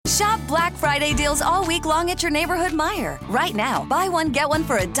Shop Black Friday deals all week long at your neighborhood Meijer. Right now, buy one, get one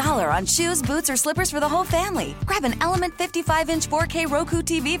for $1 on shoes, boots, or slippers for the whole family. Grab an Element 55-inch 4K Roku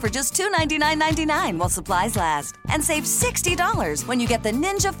TV for just $299.99 while supplies last. And save $60 when you get the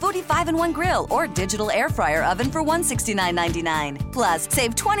Ninja Foodie 5-in-1 grill or digital air fryer oven for $169.99. Plus,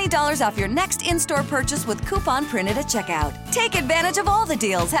 save $20 off your next in-store purchase with coupon printed at checkout. Take advantage of all the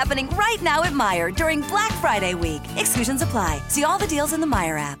deals happening right now at Meijer during Black Friday week. Exclusions apply. See all the deals in the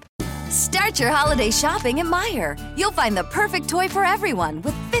Meijer app. Start your holiday shopping at Meijer. You'll find the perfect toy for everyone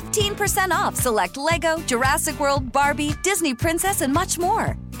with 15% off select Lego, Jurassic World, Barbie, Disney Princess, and much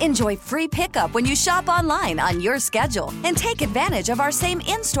more. Enjoy free pickup when you shop online on your schedule and take advantage of our same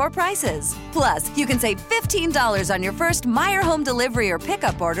in-store prices. Plus, you can save $15 on your first Meijer home delivery or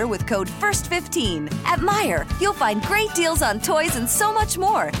pickup order with code FIRST15. At Meijer, you'll find great deals on toys and so much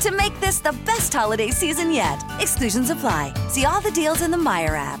more to make this the best holiday season yet. Exclusions apply. See all the deals in the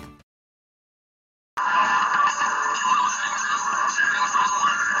Meijer app.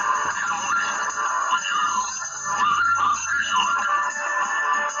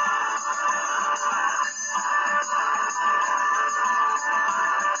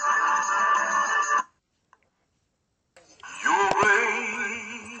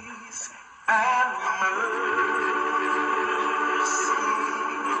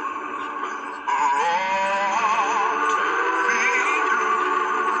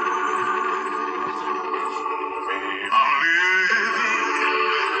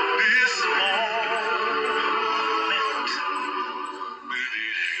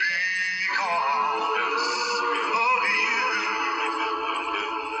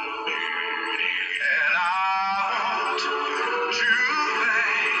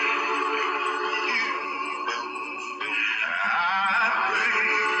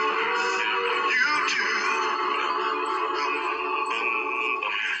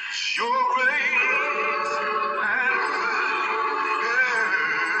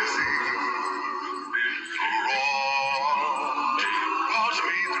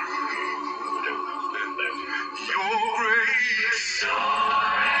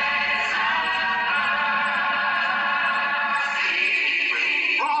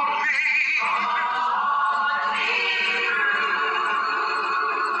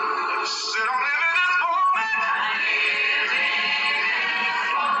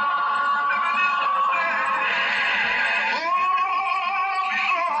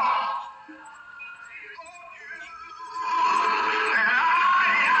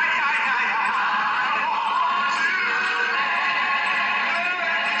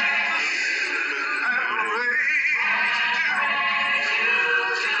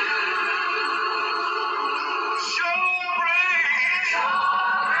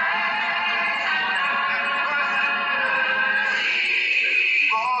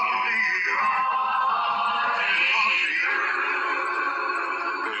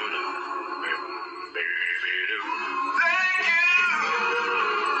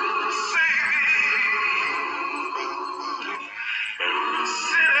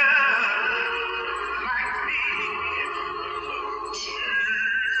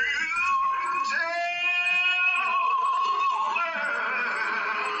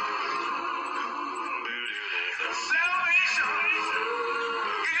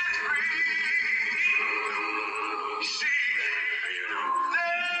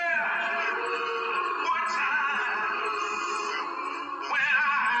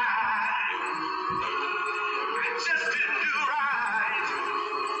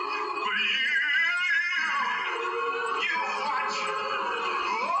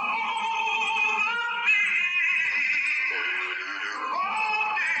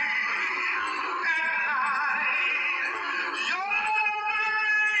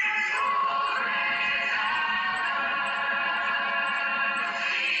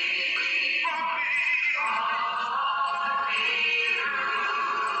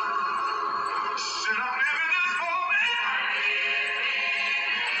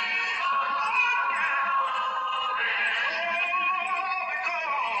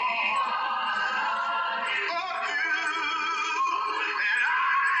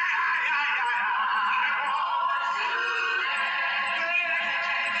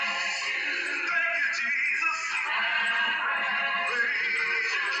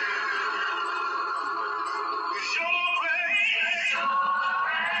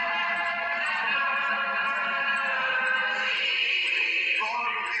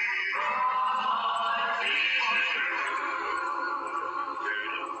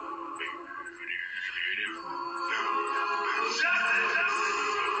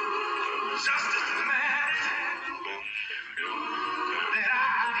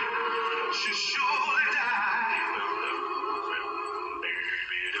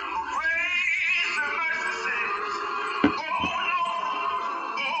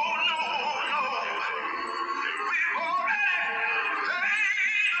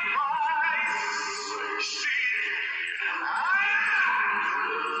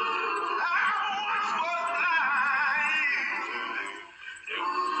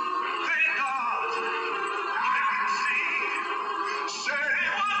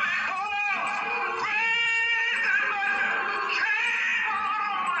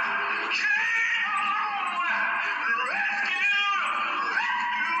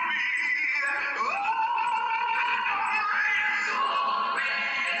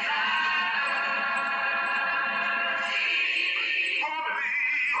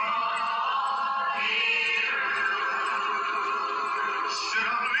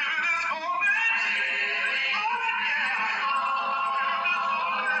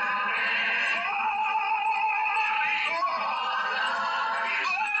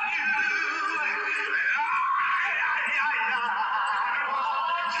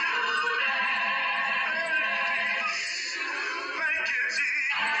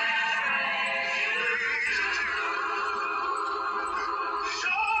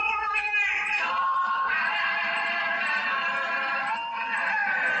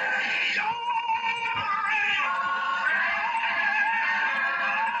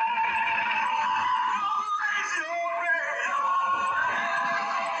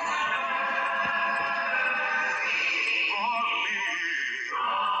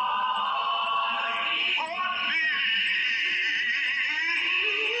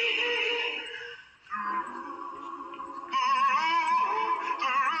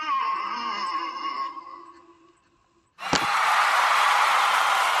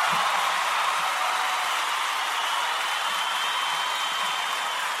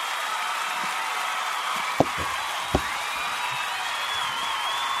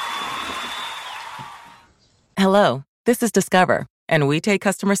 Hello, this is Discover, and we take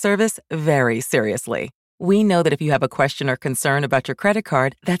customer service very seriously. We know that if you have a question or concern about your credit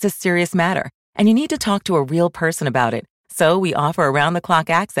card, that's a serious matter, and you need to talk to a real person about it. So we offer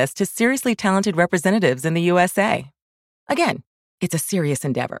around-the-clock access to seriously talented representatives in the USA. Again, it's a serious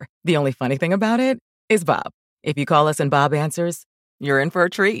endeavor. The only funny thing about it is Bob. If you call us and Bob answers, you're in for a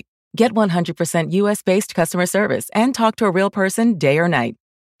treat. Get 100% US-based customer service and talk to a real person day or night.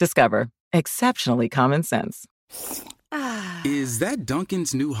 Discover. Exceptionally common sense. Is that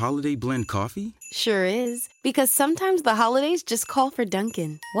Dunkin's new holiday blend coffee? Sure is, because sometimes the holidays just call for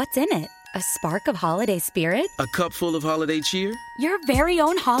Dunkin'. What's in it? A spark of holiday spirit? A cup full of holiday cheer? Your very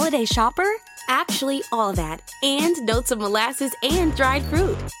own holiday shopper? Actually, all that, and notes of molasses and dried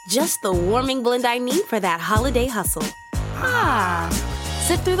fruit. Just the warming blend I need for that holiday hustle.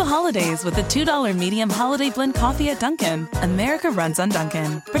 Sit through the holidays with the $2 medium holiday blend coffee at Dunkin'. America runs on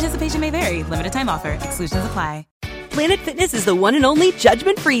Dunkin'. Participation may vary. Limited time offer. Exclusions apply. Planet Fitness is the one and only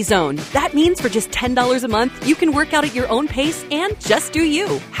judgment-free zone. That means for just $10 a month, you can work out at your own pace and just do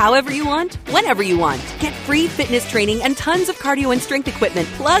you. However you want, whenever you want. Get free fitness training and tons of cardio and strength equipment,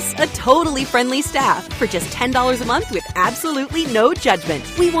 plus a totally friendly staff for just $10 a month with absolutely no judgment.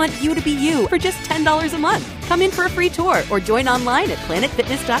 We want you to be you for just $10 a month. Come in for a free tour or join online at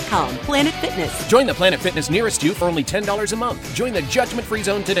planetfitness.com. Planet Fitness. Join the Planet Fitness nearest you for only $10 a month. Join the judgment-free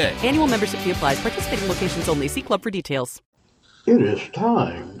zone today. Annual membership fee applies. Participating locations only. See club for details. It is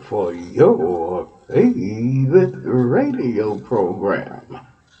time for your favorite radio program,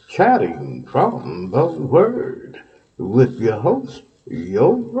 Chatting from the Word, with your host,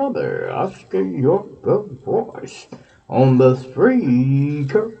 your brother, Oscar York, the Voice, on the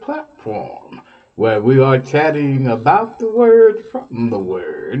Spreaker platform, where we are chatting about the Word from the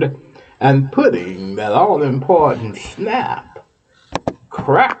Word and putting that all-important snap,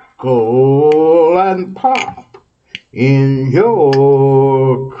 crackle, and pop in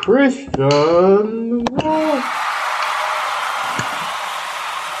your Christian walk.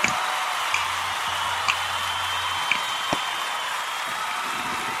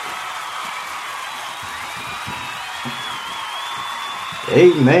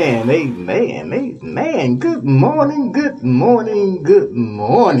 Amen, amen, amen. Good morning, good morning, good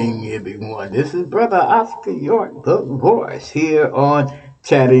morning, everyone. This is Brother Oscar York, the Voice, here on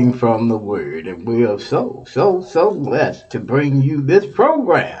Chatting from the Word. And we are so blessed to bring you this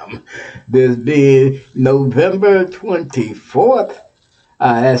program. This being November 24th,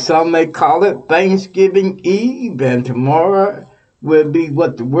 as some may call it, Thanksgiving Eve, and tomorrow will be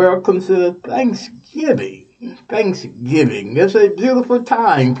what the world considers Thanksgiving. Thanksgiving is a beautiful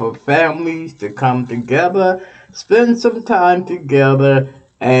time for families to come together, spend some time together,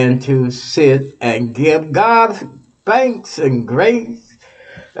 and to sit and give God thanks and grace,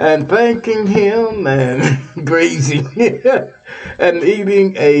 and thanking Him and praising Him, and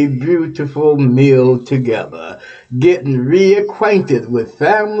eating a beautiful meal together, getting reacquainted with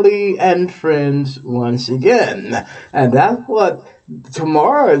family and friends once again. And that's what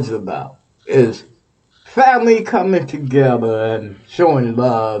tomorrow is about, is family coming together and showing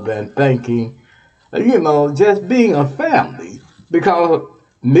love and thanking, just being a family, because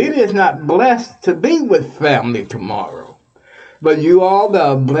maybe it's not blessed to be with family tomorrow. But you all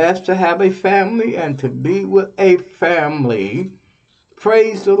are blessed to have a family and to be with a family.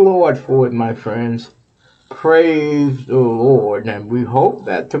 Praise the Lord for it, my friends. Praise the Lord. And we hope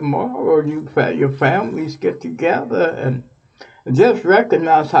that tomorrow your families get together and just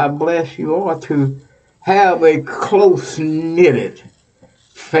recognize how blessed you are to have a close-knitted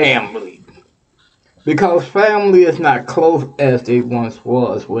family. Because family is not close as they once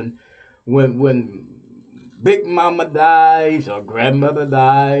was. When Big Mama dies or grandmother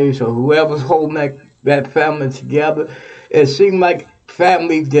dies or whoever's holding that family together, it seems like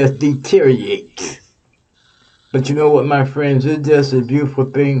family just deteriorates. But you know what, my friends? It's just a beautiful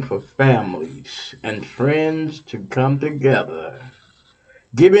thing for families and friends to come together,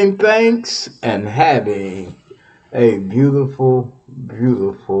 giving thanks and having a beautiful,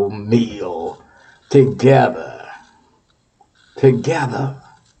 beautiful meal together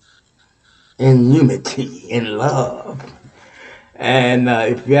in unity, in love. And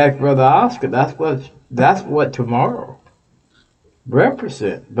if you ask Brother Oscar, that's what tomorrow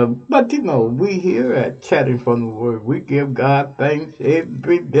represent. But we here at Chatting from the Word, we give God thanks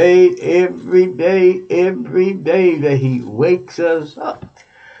every day that He wakes us up.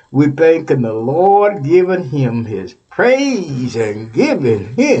 We thanking the Lord, giving Him His praise and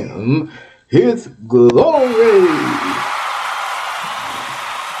giving Him His glory.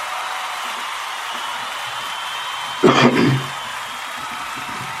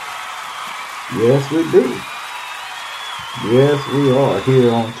 Yes, we do. Yes, we are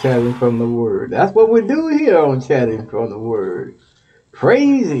here on Chatting from the Word. That's what we do here on Chatting from the Word.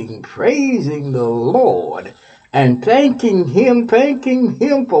 Praising the Lord and thanking Him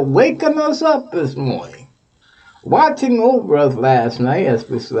for waking us up this morning, watching over us last night as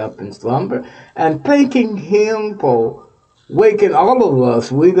we slept in slumber, and thanking Him for waking all of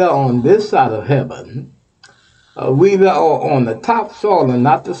us, whether on this side of heaven, whether on the top soil and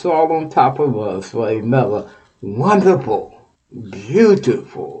not the soil on top of us, for another wonderful,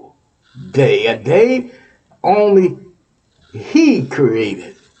 beautiful day, a day only He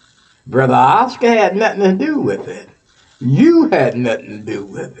created. Brother Oscar had nothing to do with it. You had nothing to do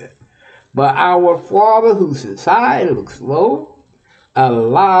with it. But our Father who sits high and looks low,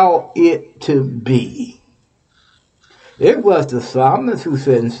 allow it to be. It was the psalmist who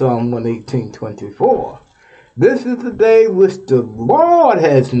said in Psalm 118:24, "This is the day which the Lord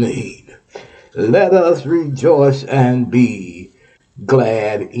has made. Let us rejoice and be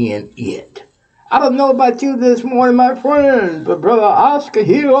glad in it." I don't know about you this morning, my friends, but Brother Oscar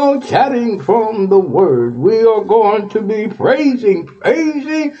here on Chatting from the Word, we are going to be praising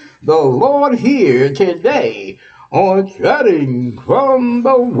the Lord here today on Chatting from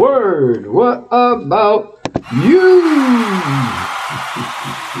the Word. What about you?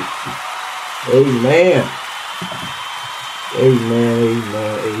 Amen. Amen,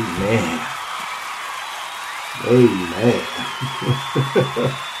 amen, amen. Amen.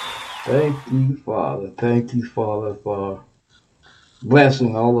 Thank you, Father. Thank you, Father, for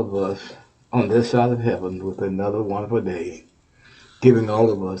blessing all of us on this side of heaven with another wonderful day, giving all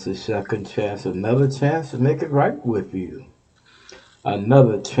of us a second chance, another chance to make it right with you,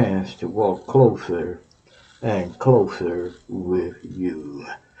 another chance to walk closer and closer with you.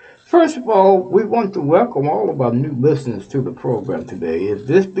 First of all, we want to welcome all of our new listeners to the program today. If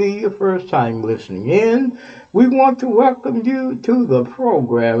this be your first time listening in, we want to welcome you to the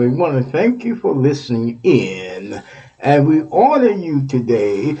program. We want to thank you for listening in. And we honor you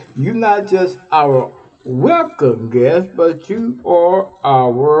today. You're not just our welcome guest, but you are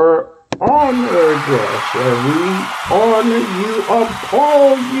our honored guest. And we honor you,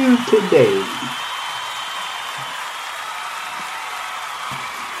 applaud you today.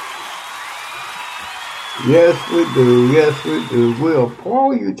 Yes, we do. Yes, we do. We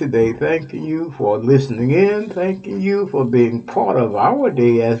applaud you today, thanking you for listening in, thanking you for being part of our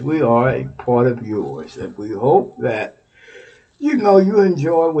day as we are a part of yours. And we hope that, you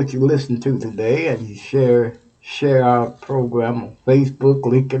enjoy what you listen to today and you share our program on Facebook,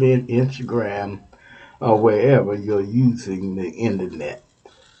 LinkedIn, Instagram, or wherever you're using the internet.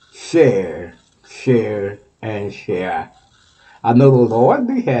 Share, and share. I know the Lord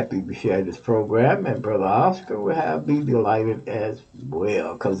be happy to share this program, and Brother Oscar will be delighted as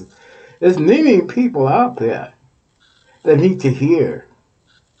well, because there's many people out there that need to hear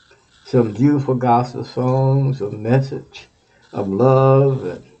some beautiful gospel songs, a message of love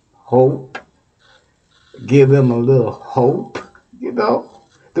and hope. Give them a little hope,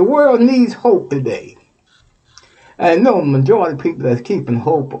 The world needs hope today. And the majority of people that's keeping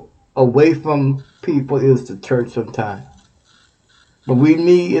hope away from people is the church sometimes. But we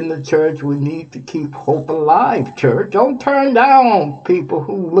need to keep hope alive, church. Don't turn down people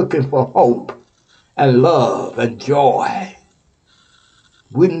who are looking for hope and love and joy.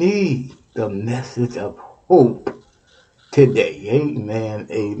 We need the message of hope today. Amen,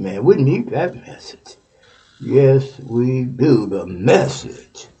 amen. We need that message. Yes, we do. The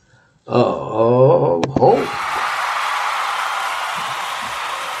message of hope.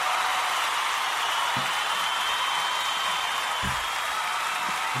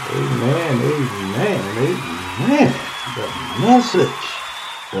 Amen.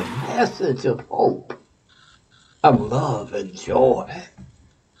 The message of hope, of love and joy.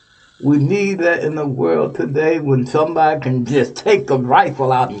 We need that in the world today when somebody can just take a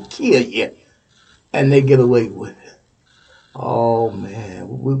rifle out and kill you and they get away with it. Oh man,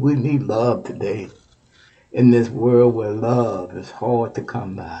 we need love today in this world where love is hard to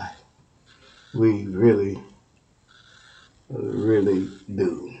come by. We really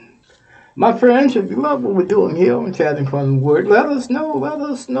do. My friends, if you love what we're doing here on Chatting from the Word, let us know.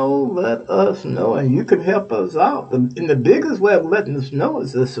 And you can help us out. And the biggest way of letting us know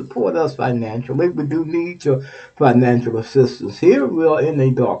is to support us financially. We do need your financial assistance here. We are in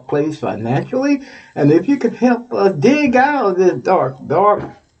a dark place financially. And if you can help us dig out of this dark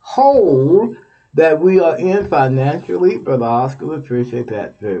hole that we are in financially, Brother Oscar would appreciate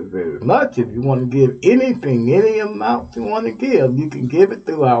that very, very much. If you want to give anything, any amount you want to give, you can give it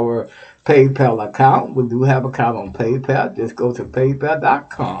through our PayPal account. We do have an account on PayPal. Just go to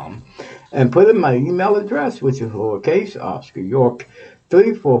paypal.com and put in my email address, which is lowercase Oscar York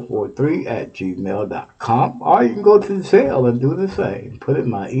 3443 at gmail.com. Or you can go to the cell and do the same. Put in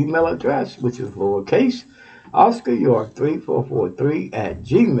my email address, which is lowercase Oscar York 3443 at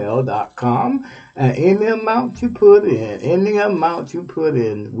gmail.com. And any amount you put in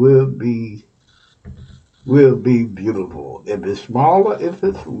will be beautiful. If it's smaller, if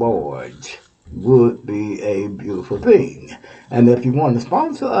it's large, would be a beautiful thing. And if you want to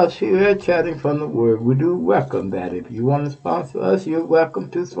sponsor us here at Chatting from the Word, we do welcome that. If you want to sponsor us, you're welcome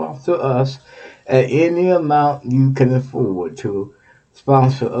to sponsor us at any amount you can afford to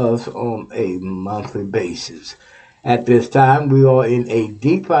sponsor us on a monthly basis. At this time, we are in a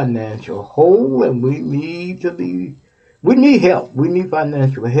deep financial hole, and we need help. We need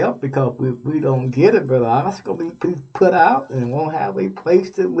financial help, because if we don't get it, Brother Oscar, we be put out and won't have a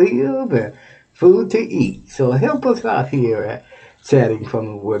place to live and food to eat. So help us out here at Chatting from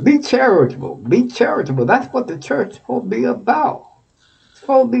the Word. Be charitable. Be charitable. That's what the church is supposed to be about. It's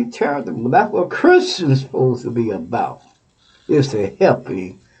supposed to be charitable. That's what Christians are supposed to be about, is to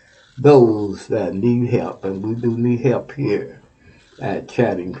helping those that need help. And we do need help here at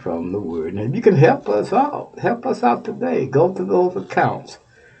Chatting from the Word. And if you can help us out today. Go to those accounts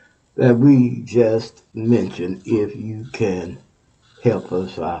that we just mentioned. If you can help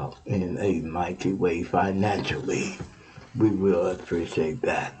us out in a mighty way financially, we will appreciate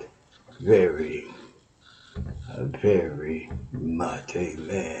that very, very much.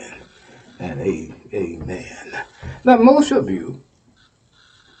 Amen and amen. Now, most of you,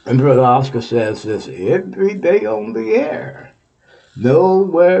 and Brother Oscar says this every day on the air, know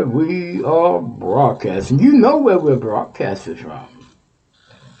where we are broadcasting. You know where we're broadcasting from.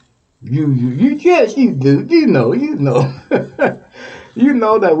 You do. You know. You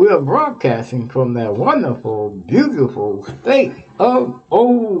know that we're broadcasting from that wonderful, beautiful state of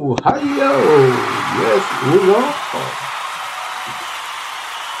Ohio. Yes, we are.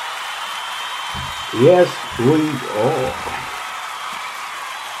 Yes, we are.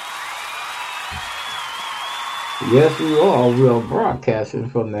 Yes, we are. We are broadcasting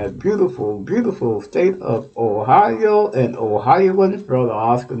from that beautiful, beautiful state of Ohio. And Ohioans, Brother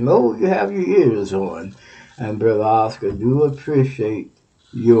Oscar, know you have your ears on. And Brother Oscar, do appreciate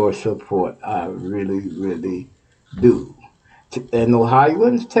your support. I really, really do. And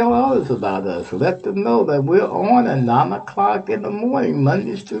Ohioans, tell others about us. Let them know that we're on at 9 o'clock in the morning,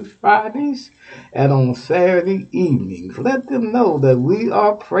 Mondays through Fridays, and on Saturday evenings. Let them know that we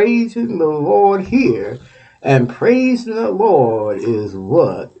are praising the Lord here. And praising the Lord is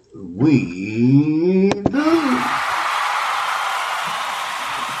what we do.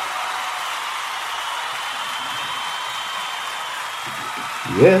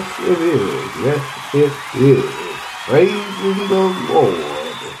 Yes, it is. Yes, it is. Praising the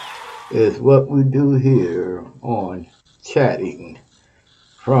Lord is what we do here on Chatting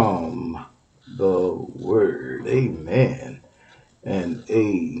from the Word. Amen and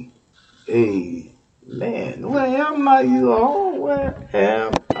amen. Where am I, you all? Where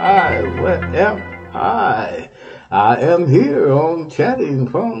am I? Where am I? I am here on Chatting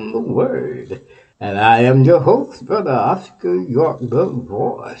from the Word. And I am your host, Brother Oscar York, the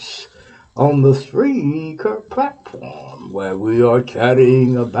Voice, on the Spreaker platform, where we are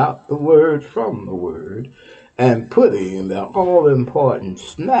chatting about the Word from the Word and putting the all-important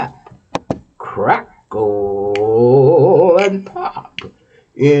snap, crackle, and pop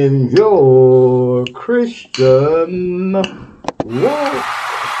in your Christian walk.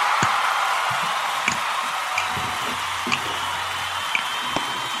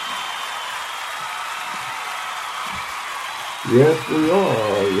 Yes, we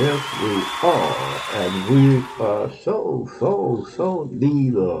are. Yes, we are. And we are so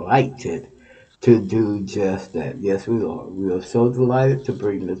delighted to do just that. Yes, we are. We are so delighted to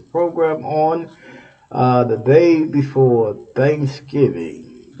bring this program on the day before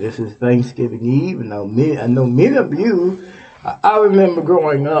Thanksgiving. This is Thanksgiving Eve. I know many of you, I remember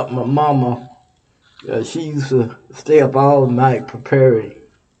growing up, my mama, she used to stay up all night preparing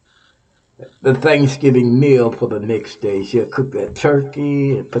the Thanksgiving meal for the next day. She'll cook that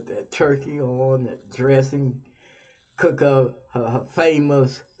turkey and put that turkey on, that dressing, cook up her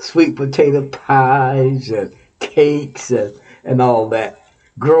famous sweet potato pies and cakes and all that.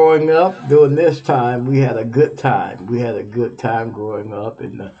 Growing up during this time, we had a good time. We had a good time growing up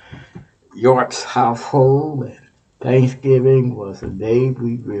in the York's household, and Thanksgiving was a day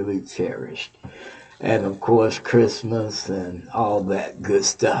we really cherished. And of course, Christmas and all that good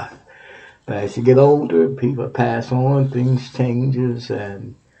stuff. But as you get older, people pass on, things changes,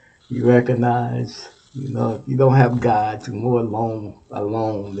 and you recognize, if you don't have God, you're more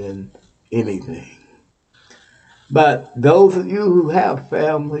alone than anything. But those of you who have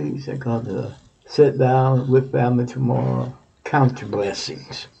families are going to sit down with family tomorrow, count your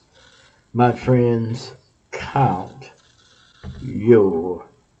blessings. My friends, count your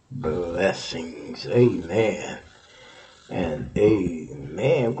blessings. Amen and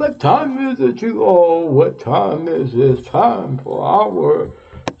amen. What time is it, you all? What time is it? Time for our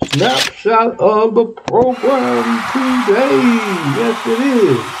snapshot of the program today. Yes, it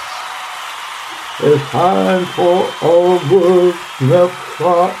is. It's time for our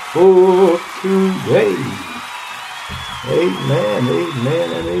snapshot for today. Amen,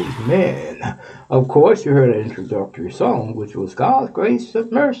 amen, and amen. Of course, you heard an introductory song, which was God's Grace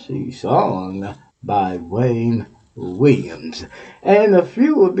and Mercy, sung by Wayne Williams. And a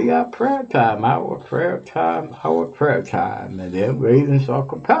few will be our prayer time, and then Ravens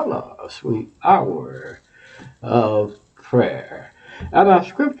Acappella, a sweet hour of prayer. And our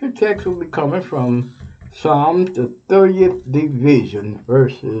scripture text will be coming from Psalms, the 30th division,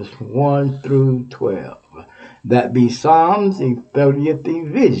 verses 1 through 12. That be Psalms, the 30th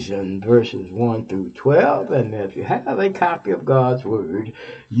division, verses 1 through 12. And if you have a copy of God's Word,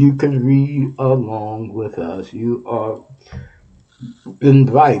 you can read along with us. You are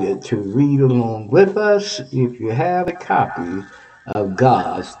invited to read along with us if you have a copy of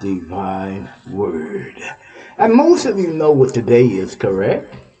God's divine Word. And most of you know what today is,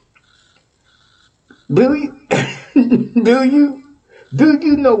 correct? Do you? Do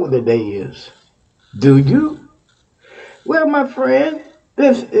you know what the day is? Do you? Well, my friend,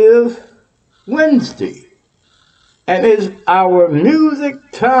 this is Wednesday, and it's our music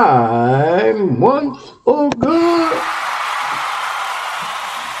time once again.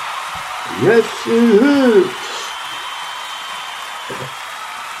 Yes, it is.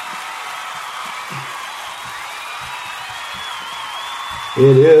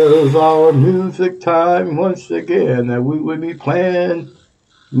 It is our music time once again, and we will be playing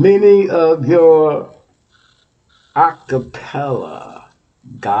many of your acappella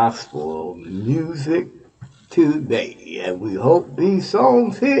gospel music today. And we hope these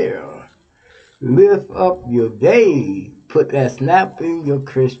songs here lift up your day, put that snap in your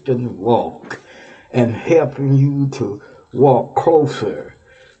Christian walk, and helping you to walk closer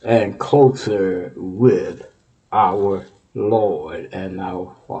and closer with our Lord and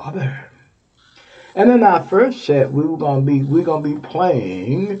our Father. And in our first set, we're gonna be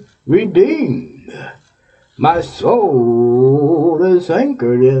playing Redeemed. My soul is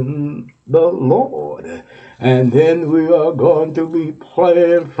anchored in the Lord. And then we are going to be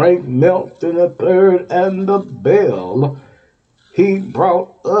playing Frank Melton III and the Bell. He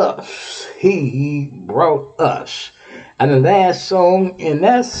brought us. And the last song in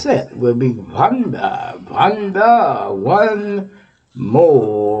that set will be Vanda, One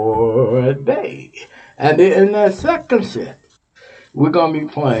More Day. And then in that second set, we're going to be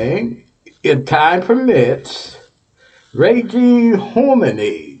playing, if time permits, Raging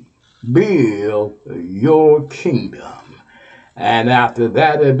Harmony, Build Your Kingdom. And after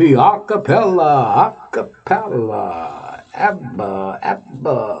that, it'll be acappella, Abba,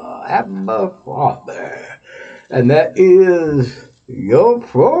 Father. And that is your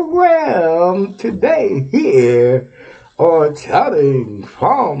program today here on Chatting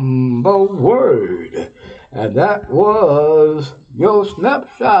from the Word. And that was your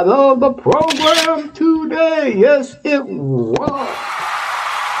snapshot of the program today. Yes, it was.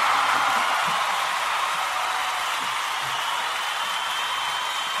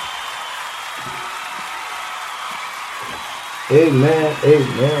 Amen,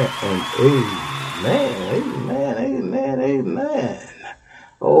 amen, and amen.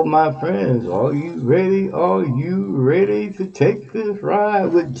 Oh, my friends, are you ready? Are you ready to take this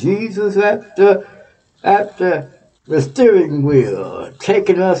ride with Jesus at the steering wheel,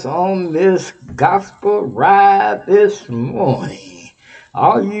 taking us on this gospel ride this morning?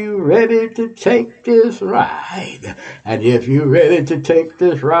 Are you ready to take this ride? And if you're ready to take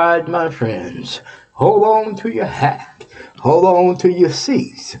this ride, my friends, hold on to your hat. Hold on to your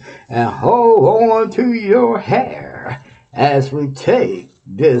seats and hold on to your hair as we take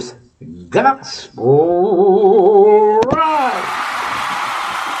this gospel ride.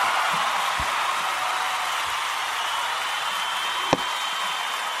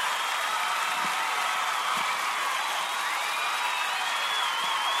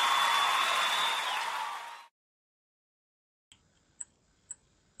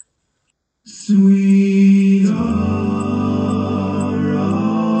 Sweet hour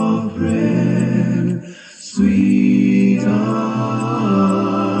of prayer, sweet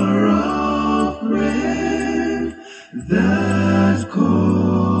hour of prayer, that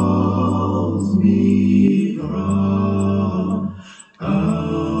call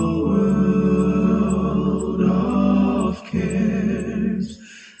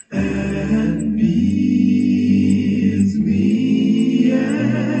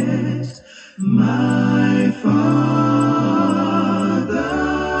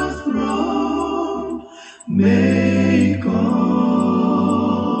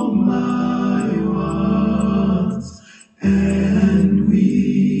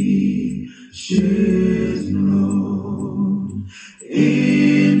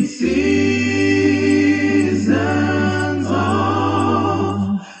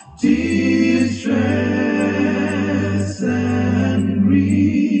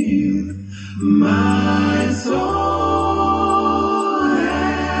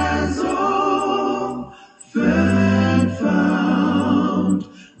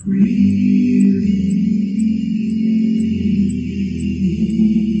relief,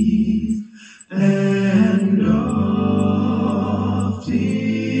 and oft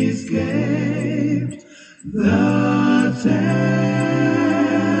escaped the tempter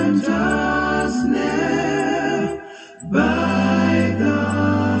snare by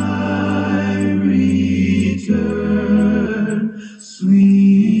thy return,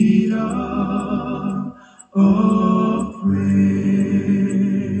 sweet hour of prayer.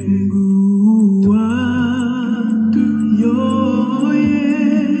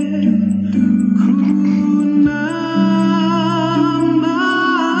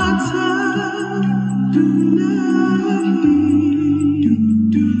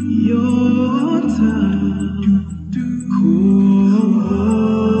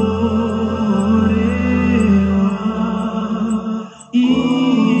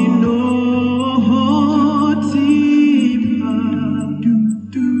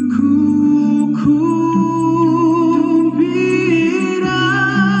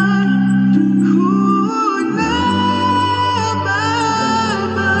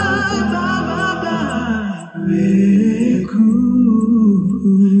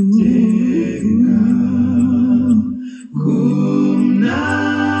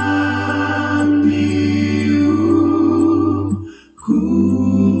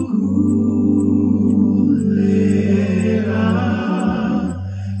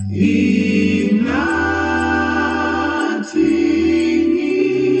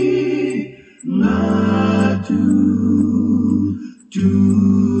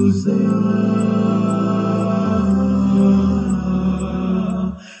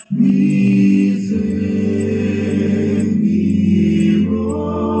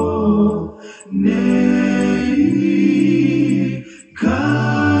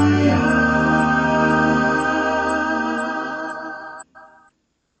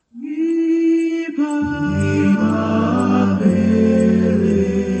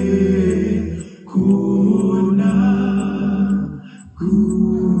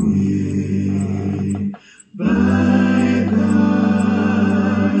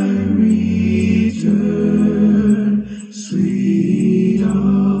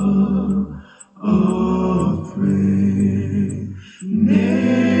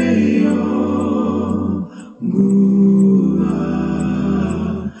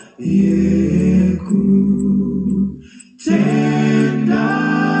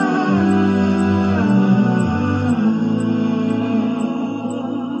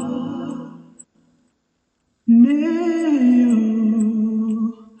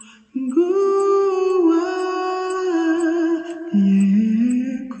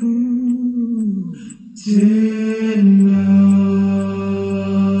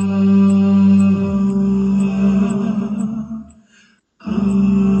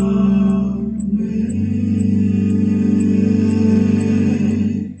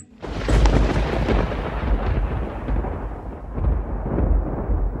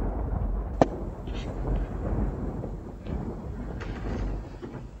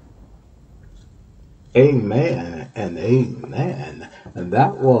 Amen and amen. And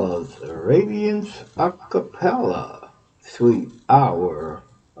that was Radiance Acappella, Sweet Hour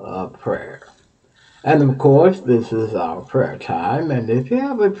of Prayer. And of course, this is our prayer time. And if you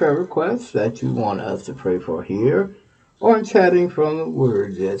have a prayer request that you want us to pray for here or Chatting from the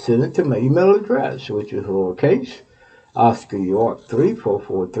Word, just send it to my email address, which is lowercase Oscar York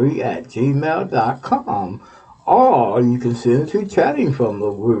 3443 at gmail.com. Or you can send it to Chatting from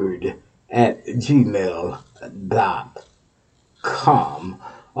the Word at gmail.com.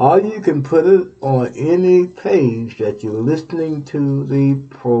 Or you can put it on any page that you're listening to the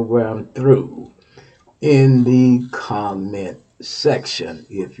program through in the comment section.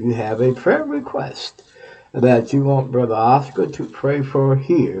 If you have a prayer request that you want Brother Oscar to pray for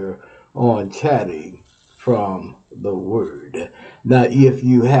here on Chatting from the Word. Now, if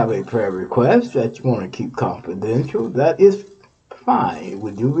you have a prayer request that you want to keep confidential, that is fine.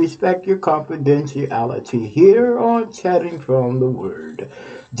 We do respect your confidentiality here on Chatting from the Word.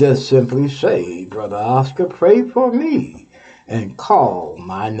 Just simply say, Brother Oscar, pray for me, and call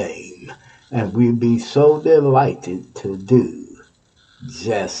my name. And we'd be so delighted to do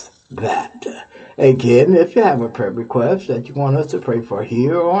just that. Again, if you have a prayer request that you want us to pray for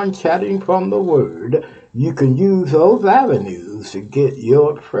here on Chatting from the Word, you can use those avenues to get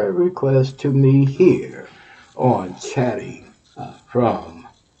your prayer request to me here on Chatting from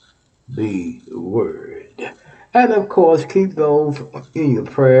the Word. And of course, keep those in your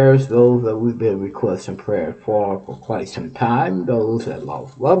prayers, those that we've been requesting prayer for quite some time, those that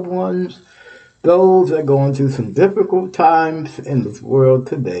lost loved ones, those that are going through some difficult times in this world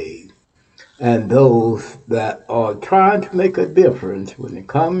today, and those that are trying to make a difference when it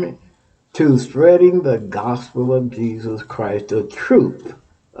comes to spreading the gospel of Jesus Christ, the truth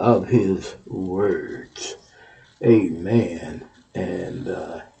of his words. Amen and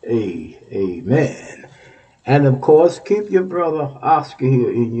amen. And of course, keep your brother Oscar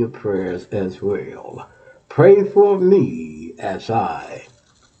here in your prayers as well. Pray for me as I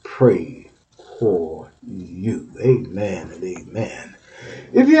pray for you. Amen and amen.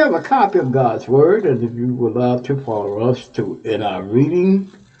 If you have a copy of God's Word, and if you would love to follow us in our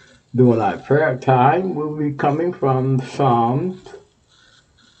reading during our prayer time, we'll be coming from Psalms,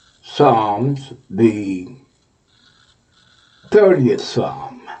 the 30th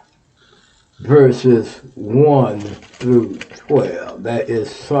Psalm, verses 1 through 12. That is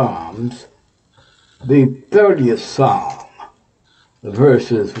Psalms, the 30th Psalm,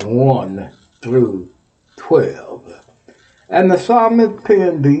 verses 1 through 12. And the psalmist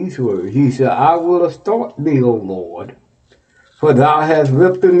penned these words. He said, I will extol thee, O Lord, for thou hast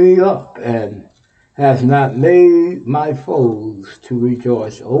lifted me up, and hast not made my foes to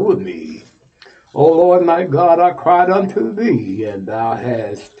rejoice over me. O Lord my God, I cried unto thee, and thou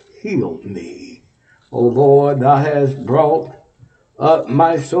hast healed me. O Lord, thou hast brought up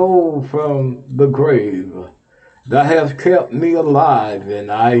my soul from the grave. Thou hast kept me alive, and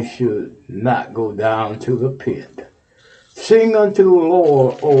I should not go down to the pit. Sing unto the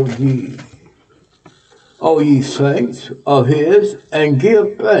Lord, O ye saints of his, and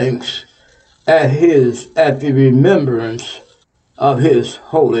give thanks at the remembrance of his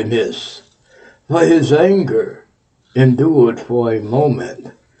holiness. For his anger endured for a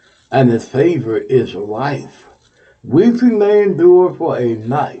moment, and his favor is life. Weeping may endure for a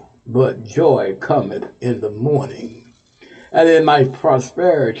night, but joy cometh in the morning. And in my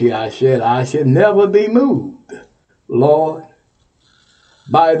prosperity I said, I should never be moved. Lord,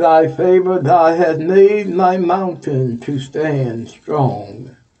 by thy favor thou hast made my mountain to stand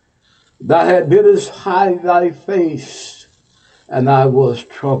strong. Thou hast biddest hide thy face, and I was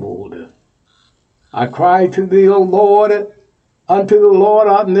troubled. I cried to thee, O Lord, unto the Lord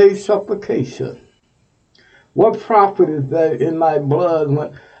I made supplication. What profit is there in my blood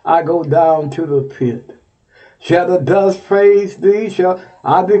when I go down to the pit? Shall the dust praise thee? Shall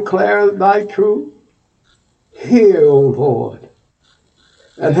I declare thy truth? Hear, O Lord,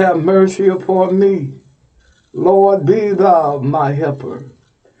 and have mercy upon me. Lord, be thou my helper.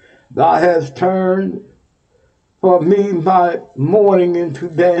 Thou hast turned for me my mourning into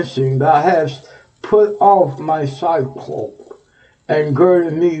dancing. Thou hast put off my sackcloth and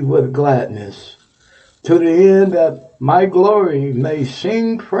girded me with gladness, to the end that my glory may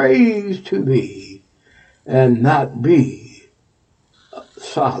sing praise to thee and not be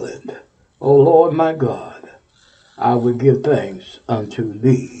silent. O Lord my God, I will give thanks unto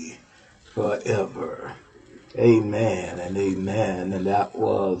thee forever. Amen and amen. And that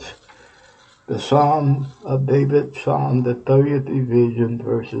was the Psalm of David, Psalm the 30th division,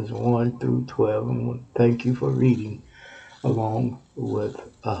 verses 1 through 12. And thank you for reading along with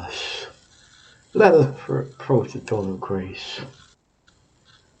us. Let us approach the throne of grace.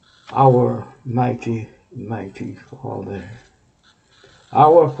 Our mighty, mighty Father.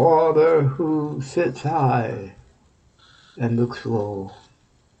 Our Father who sits high and looks low.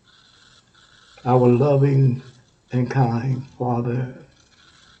 Our loving and kind Father.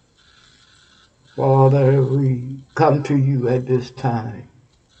 Father, we come to you at this time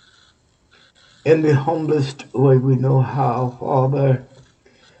in the humblest way we know how, Father,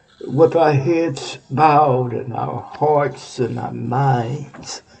 with our heads bowed and our hearts and our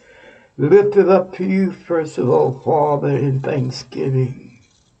minds lifted up to you, first of all, Father, in thanksgiving.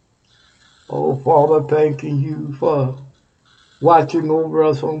 Oh, Father, thanking you for watching over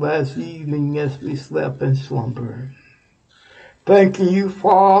us on last evening as we slept in slumber. Thanking you,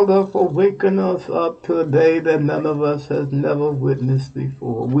 Father, for waking us up to a day that none of us has never witnessed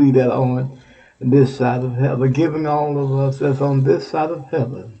before. We that are on this side of heaven, giving all of us that's on this side of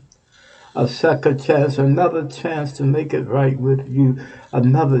heaven a second chance, another chance to make it right with you,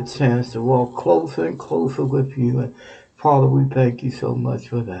 another chance to walk closer and closer with you. And Father, we thank you so much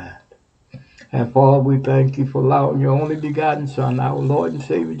for that. And Father, we thank you for allowing your only begotten Son, our Lord and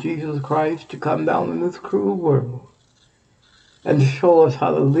Savior Jesus Christ, to come down in this cruel world and to show us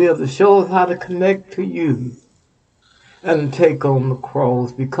how to live, to show us how to connect to you and take on the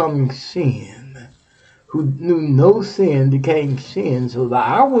cross, becoming sin. Who knew no sin became sin so that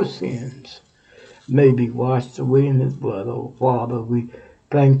our sins may be washed away in his blood. Oh, Father, we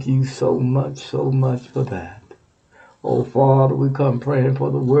thank you so much for that. Oh, Father, we come praying for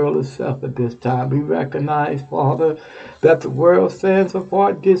the world itself at this time. We recognize, Father, that the world stands a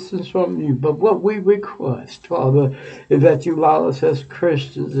far distance from you. But what we request, Father, is that you allow us as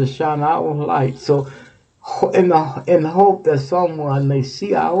Christians to shine our light. So in hope that someone may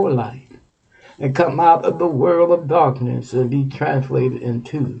see our light and come out of the world of darkness and be translated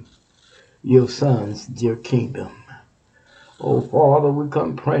into your Son's dear kingdom. Oh, Father, we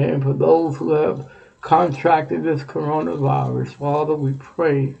come praying for those who have contracted this coronavirus. Father, we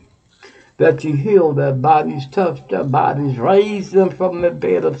pray that you heal their bodies, touch their bodies, raise them from the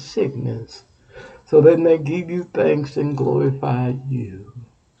bed of sickness, so they may give you thanks and glorify you.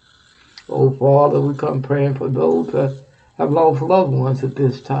 Oh, Father, we come praying for those that have lost loved ones at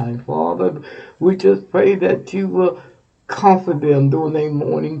this time. Father, we just pray that you will comfort them during their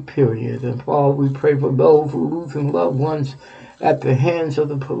mourning period. And Father, we pray for those who are losing loved ones at the hands of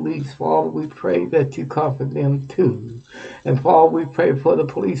the police. Father, we pray that you comfort them too. And Father, we pray for the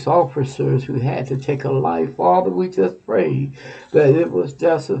police officers who had to take a life. Father, we just pray that it was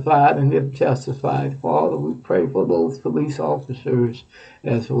justified, and if justified, Father, we pray for those police officers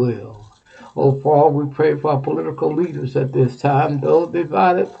as well. Oh, Father, we pray for our political leaders at this time. Those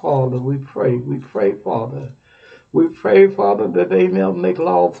divided, Father, we pray, Father. We pray, Father, that they may make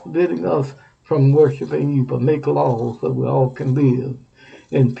laws forbidding us from worshiping you, but make laws so we all can live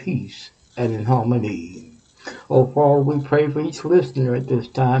in peace and in harmony. Oh, Father, we pray for each listener at this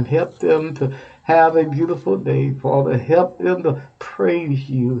time. Help them to have a beautiful day, Father. Help them to praise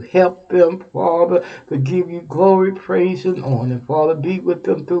you. Help them, Father, to give you glory, praise, and honor. Father, be with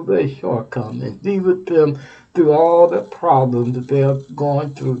them through their shortcomings. Be with them through all the problems that they're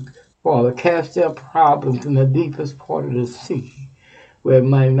going through. Father, cast their problems in the deepest part of the sea, where it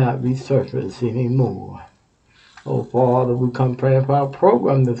might not resurface anymore. Oh, Father, we come praying for our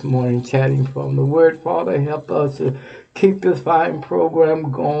program this morning, chatting from the Word. Father, help us to keep this fine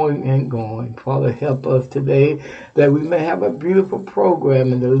program going and going. Father, help us today that we may have a beautiful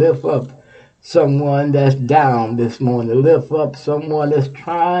program and to lift up someone that's down this morning, to lift up someone that's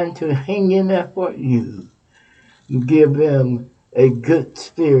trying to hang in there for you. Give them a good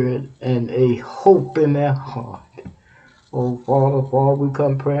spirit and a hope in their heart. Oh, Father, we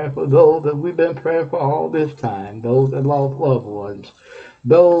come praying for those that we've been praying for all this time, those that lost loved ones,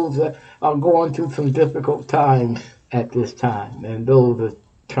 those that are going through some difficult times at this time, and those that are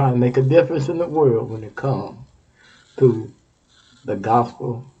trying to make a difference in the world when it comes to the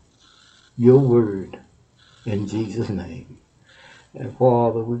gospel, your word, in Jesus' name. And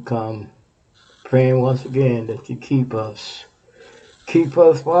Father, we come praying once again that you keep us,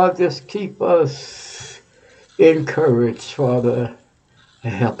 Father, just keep us encouraged, Father,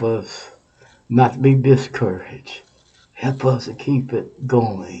 and help us not to be discouraged. Help us to keep it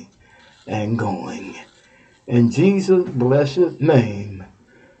going and going. In Jesus' blessed name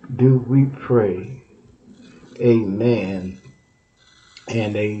do we pray. Amen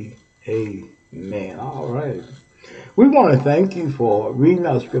and amen. All right. We want to thank you for reading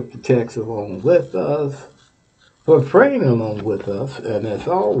our scripture text along with us, for praying along with us, and as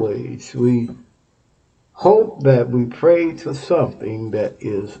always, we hope that we prayed for something that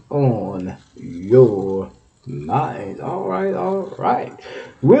is on your mind. All right.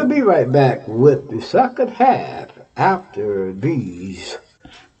 We'll be right back with the second half after these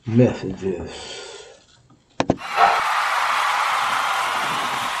messages.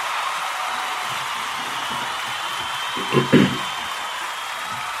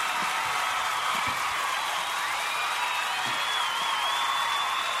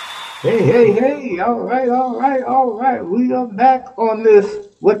 Hey, all right. We are back on this,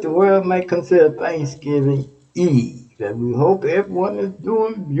 what the world may consider Thanksgiving Eve. And we hope everyone is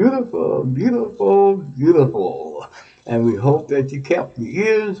doing beautiful. And we hope that you kept your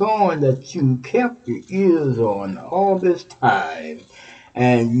ears on, all this time.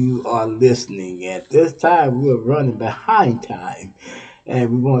 And you are listening. At this time, we're running behind time.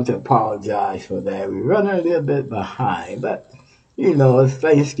 And we want to apologize for that. We're running a little bit behind, but it's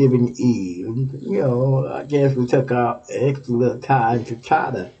Thanksgiving Eve. I guess we took our extra little time to try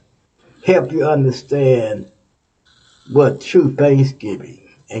to help you understand what true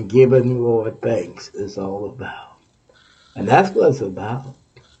Thanksgiving and giving the Lord thanks is all about. And that's what it's about.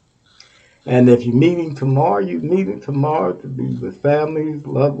 And if you're meeting tomorrow to be with families,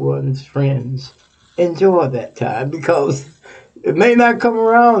 loved ones, friends. Enjoy that time, because it may not come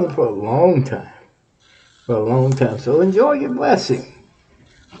around for a long time. So enjoy your blessing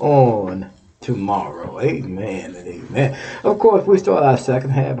on tomorrow. Amen and amen. Of course, we start our second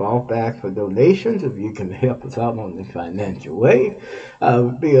half off back for donations. If you can help us out on the financial way,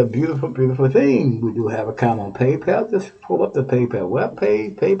 would be a beautiful, beautiful thing. We do have an account on PayPal. Just pull up the PayPal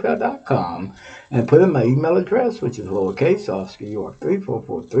webpage, paypal.com, and put in my email address, which is lowercase,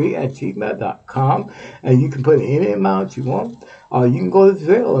 OscarYork3443 at gmail.com, and you can put in any amount you want. Or you can go to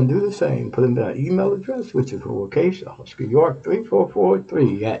Zelle and do the same. Put in my email address, which is lowercase,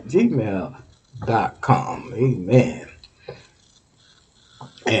 OscarYork3443 at gmail.com. Amen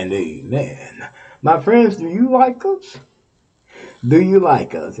and amen. My friends, do you like us? Do you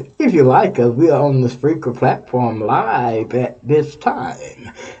like us? If you like us, we are on the Spreaker platform live at this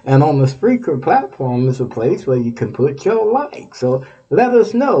time. And on the Spreaker platform is a place where you can put your like. So let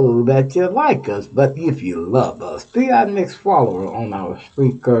us know that you like us. But if you love us, be our next follower on our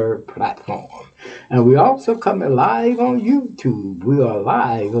Spreaker platform. And we also coming live on YouTube. We are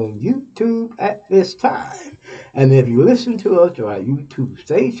live on YouTube at this time. And if you listen to us to our YouTube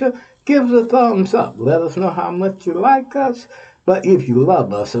station, give us a thumbs up. Let us know how much you like us. But if you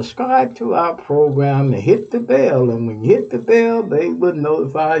love us, subscribe to our program and hit the bell. And when you hit the bell, they will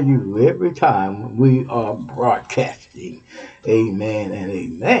notify you every time we are broadcasting. Amen and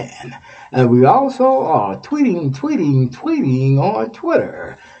amen. And we also are tweeting on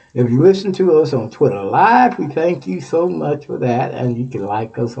Twitter. If you listen to us on Twitter Live, we thank you so much for that. And you can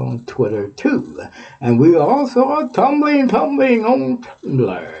like us on Twitter too. And we also are tumbling on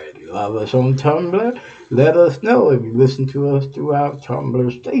Tumblr. If you love us on Tumblr, let us know if you listen to us through our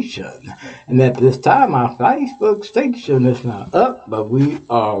Tumblr station. And at this time, our Facebook station is not up, but we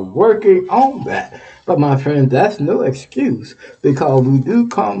are working on that. But my friends, that's no excuse, because we do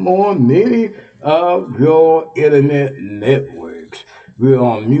come on many of your internet networks. We're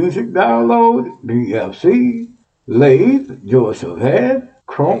on Music Download, BFC, Lathe, Joseph Head,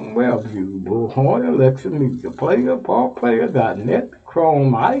 Chrome WebView, Bullhorn, Alexa Media Player, PaulPlayer.net,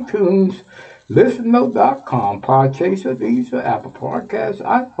 Chrome, iTunes, ListenNote.com, Podchaser, Deezer, Apple Podcasts,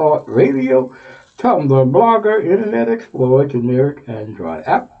 iHeartRadio, Tumblr, Blogger, Internet Explorer, generic Android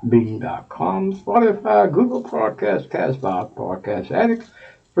app, Bing.com, Spotify, Google Podcasts, Castbox, Podcast Addict,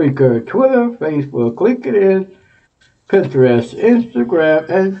 Spreaker, Twitter, Facebook, LinkedIn, Pinterest, Instagram,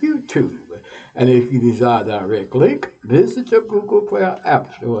 and YouTube. And if you desire a direct link, visit your Google Play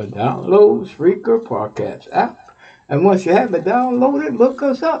App Store and download Spreaker Podcast app. And once you have it downloaded, look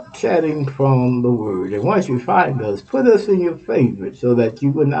us up, Chatting from the Word. And once you find us, put us in your favorites so that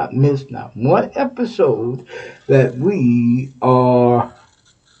you will not miss not one episode that we are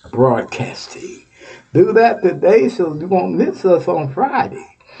broadcasting. Do that today so you won't miss us on Friday.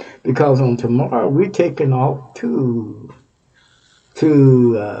 Because on tomorrow, we're taking off tomorrow.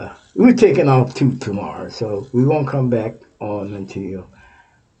 So we won't come back on until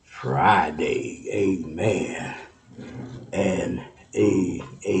Friday. Amen. And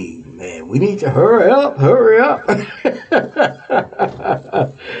amen. We need to hurry up.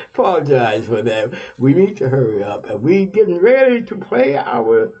 Apologize for that. We need to hurry up. And we're getting ready to play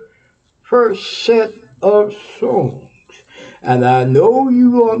our first set of songs. And I know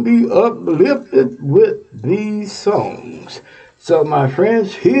you're going to be uplifted with these songs. So my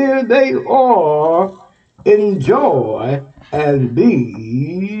friends, here they are. Enjoy and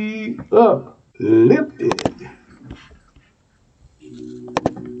be uplifted.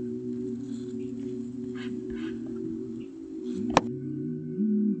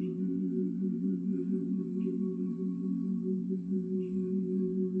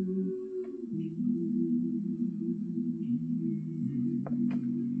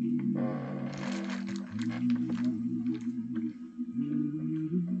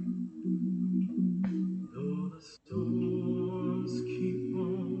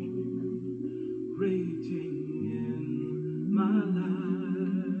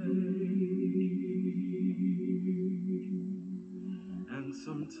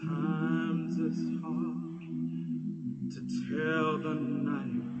 Sometimes it's hard to tell the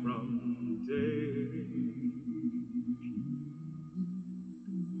night from day.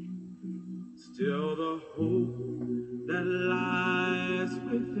 Still the hope that lies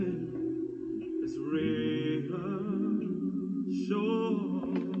within is reassured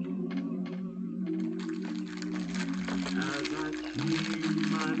as I keep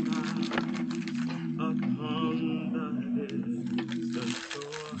my mind upon the distant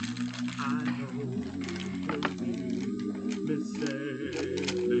shore. I know he'll lead me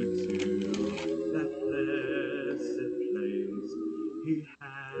safely to that blessed place he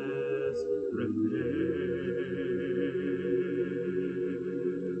has prepared.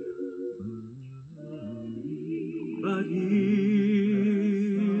 But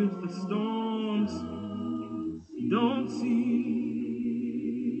here's the storm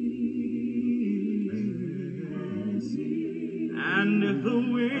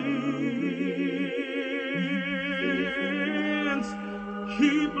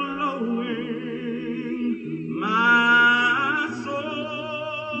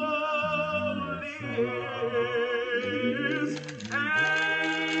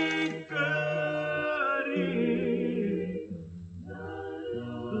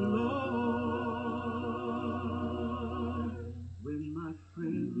my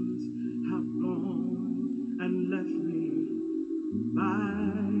friends have gone and left me by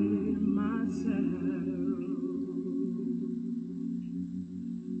myself,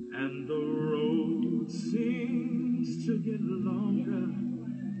 and the road seems to get longer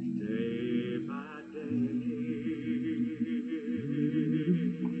day by day.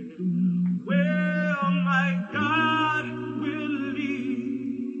 Well, my God will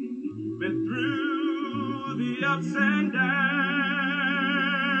lead me through the ups and downs,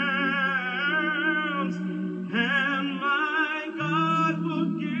 and my God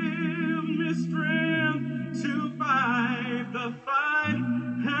will give me strength to fight the fight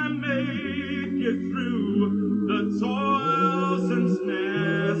and make it through the toils and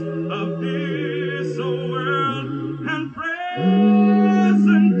snares of this world and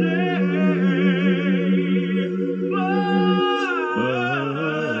present day.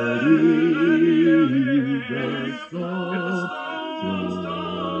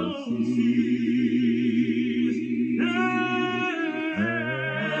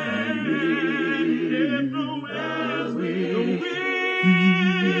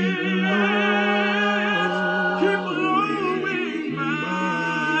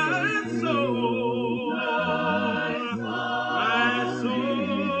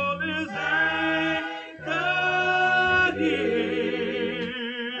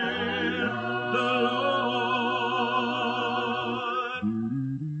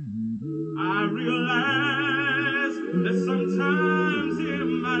 I realize that sometimes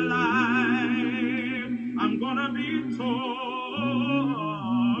in my life I'm gonna be tossed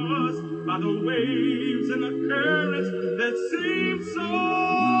by the waves and the currents that seem so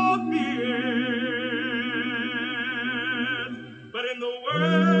fierce. But in the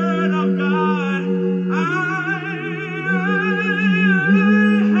Word of God, I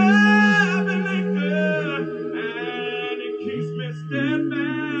have an anchor, and it keeps me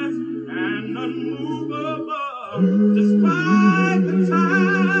steadfast and unmovable despite the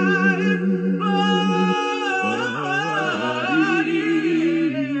tide. But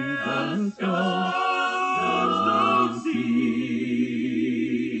even the storms don't cease.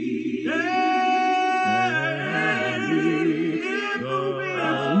 And if the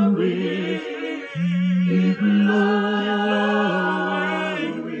winds keep blowing,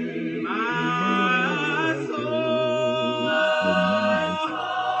 my soul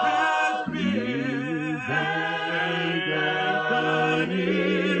has been anchored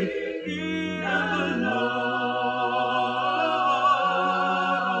in the Lord.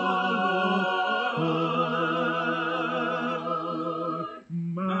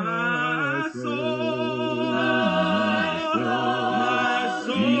 My soul's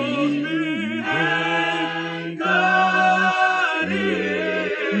been anchored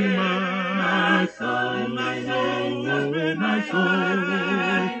in my soul. My soul has been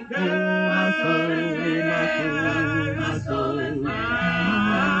anchored.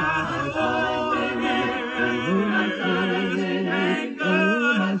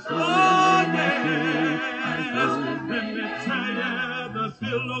 The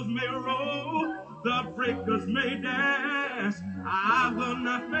billows may roll, the breakers may dash, I will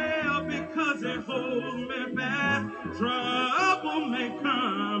not fail because it holds me fast. Trouble may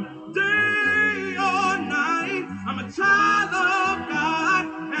come day or night, I'm a child of God,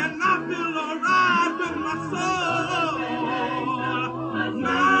 and I feel alright with my soul.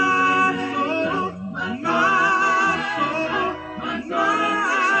 My soul, my soul, my soul,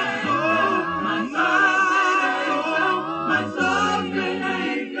 my soul, my soul's been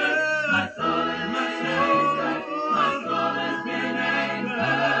anchored. My soul has been anchored. My soul is anchored.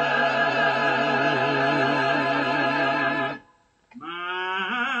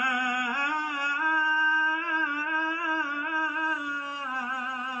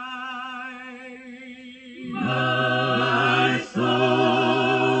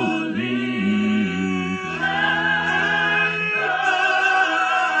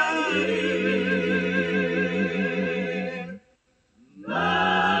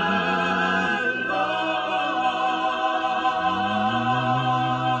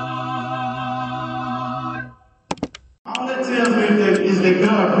 All that tells me is that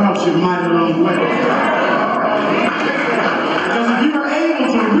God brought you mighty long way. Because if you are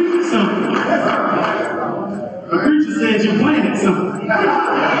able to reap something, the preacher said you planted something.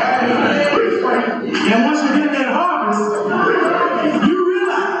 And once you get that harvest, you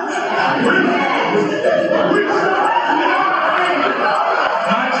realize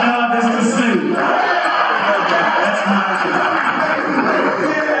my job is to sing. That's my job.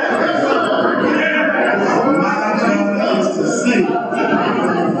 My job is to sing.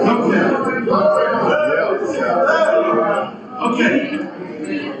 Okay.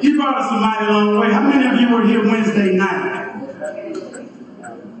 brought us a mighty long way. How many of you were here Wednesday night?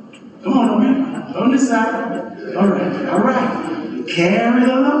 Come on, man. On this side. All right. Carry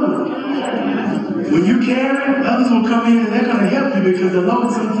the load. When you carry, others will come in and they're going to help you because the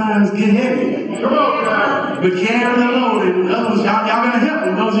load sometimes get heavy. Come on, guys. But carry the load, and others, y'all going to help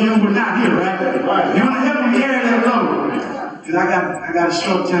them. Those of you who were not here, right? You're going to help them carry that load. Because I got a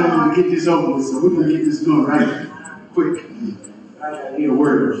short time to get this over with, so we're going to get this going right quick. I got to hear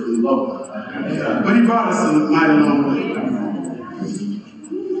words from the Lord. But he brought us a mighty long way.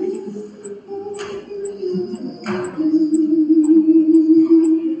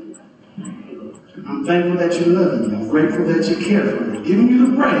 I'm thankful that you love me. I'm grateful that you care for me. Giving you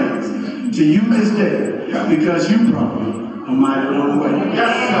the praise to you this day because you brought me a mighty long way.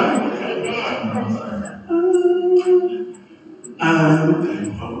 Yes, sir. I'm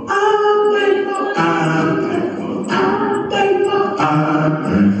thankful. I'm thankful. I'm thankful. I'm thankful. I'm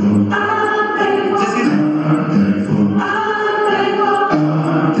thankful. I'm thankful. Just get it. I'm thankful.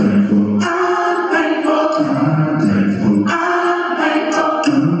 I'm thankful. I'm thankful. I'm thankful. I'm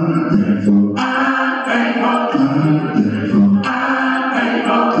thankful. I'm thankful. I'm thankful. I'm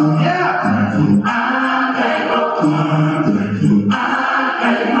thankful. Yeah. I'm thankful. I'm thankful. I'm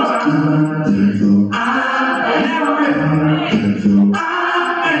thankful. I'm never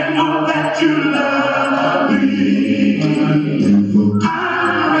I'm thankful that you love me.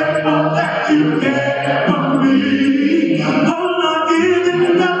 I'm grateful that you care for me. Oh Lord,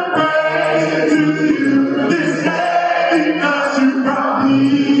 giving the praise to you this day because you brought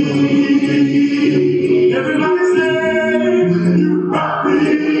me. Everybody say, you brought me.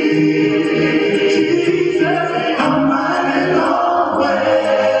 Jesus, a mighty long way.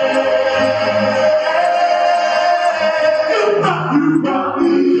 You brought me. You brought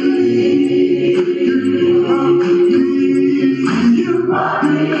me. You brought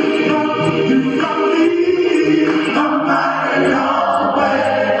me. You brought me a mighty long way.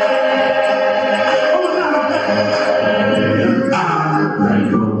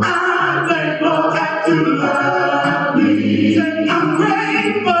 I'm thankful that you love me. I'm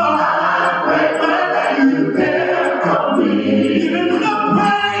grateful. I'm grateful that you care for me. Giving the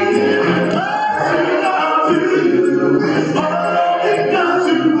praise. I love you. Because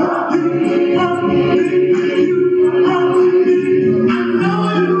you brought me. You brought me. I know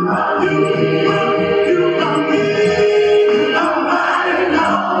you brought me. You brought me a mighty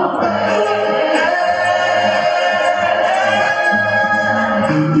long way.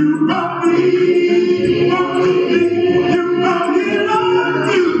 You brought me. You brought me,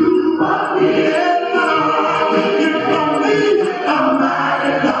 Lord. You brought me. You brought me a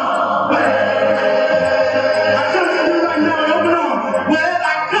mighty long way. I come to you right now, open arms. Well, I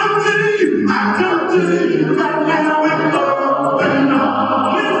come to you right now with open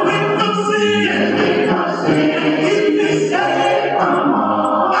arms. With no sin, keep me safe from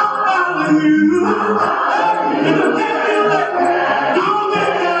all. I follow you, and I can't be left. All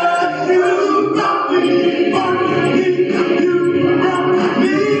because you brought me, you brought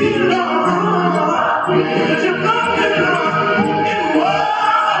me, Lord. That you brought me, Lord. It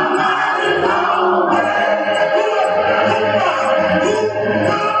was a mighty long way. You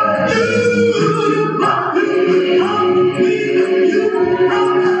brought me, you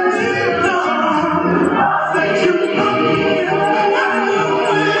brought me, Lord. Say you brought me,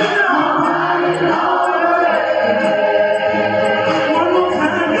 one more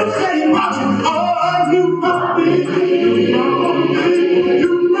time, you say you brought me. Oh, you brought me, you brought me,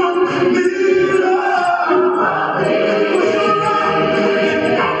 you brought me, Lord. You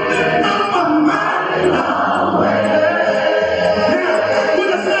brought me from a mighty long way. When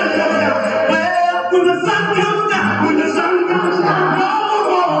the sun comes down, no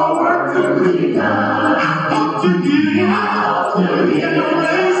more work to be done. I hope to give in the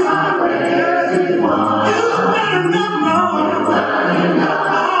place my praise. You better not know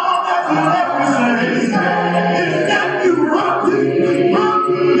all that you let me say is that you brought me, you brought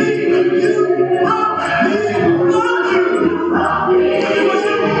me. It was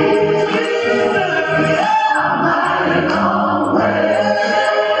you, Jesus, yeah, mighty long way.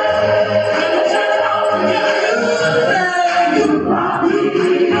 You brought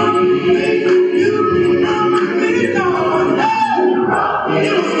me, Lord.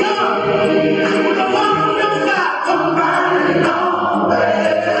 It was God with a love on your side.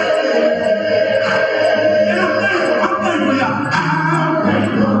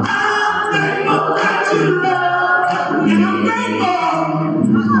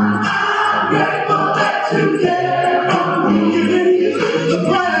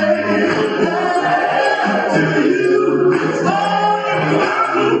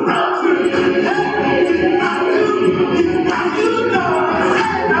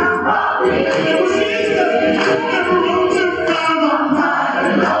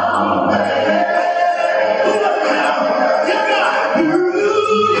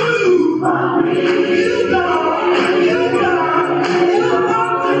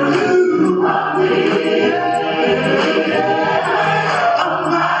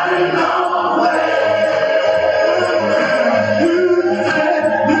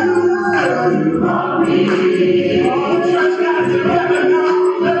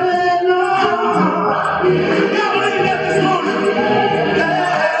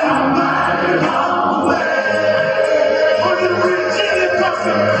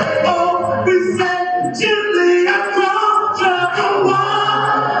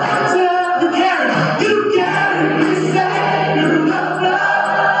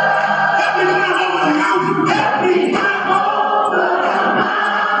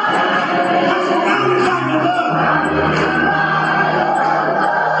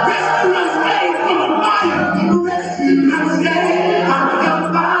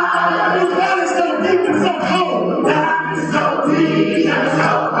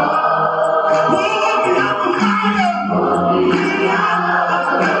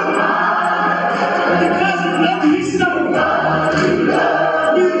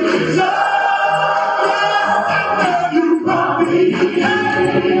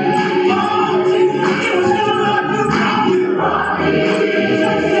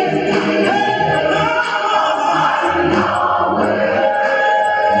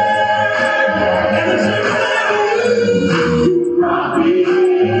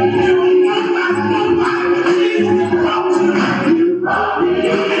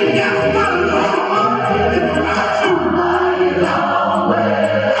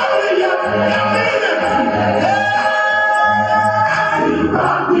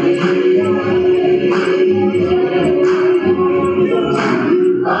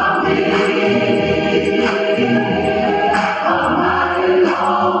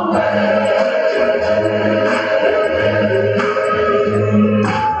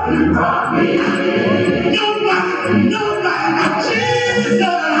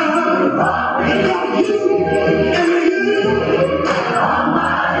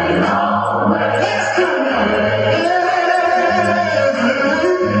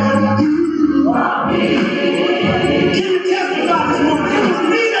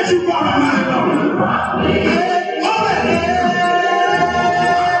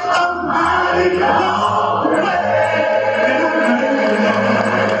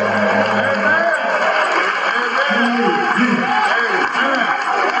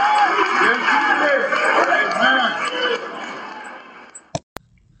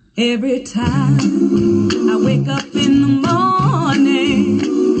 Every time I wake up in the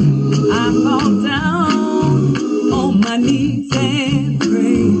morning, I fall down on my knees and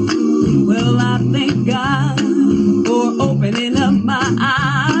pray. Well, I thank God for opening up my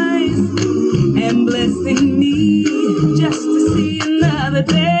eyes and blessing me just to see another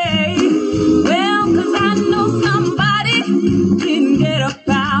day. Well, 'cause I know somebody didn't get up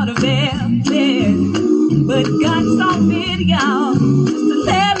out of their bed, but God saw fit, y'all, just to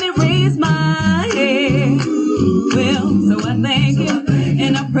let me raise my head. Well, so I thank Him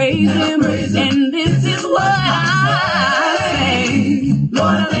and I praise Him, and this is what I say.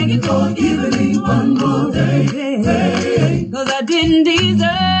 Lord, I thank You for giving me one more day. 'Cause I didn't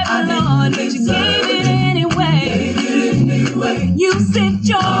deserve it, Lord, but You gave it anyway. You sent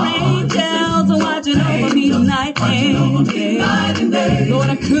Your angels watching over me night and day. Lord,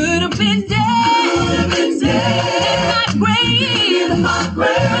 I could have been dead in my grave,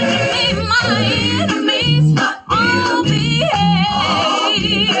 but You made my enemies all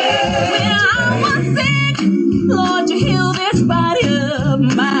behave. When I was sick, Lord, You healed this body of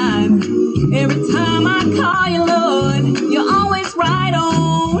mine. Every time I call You, Lord, You're always right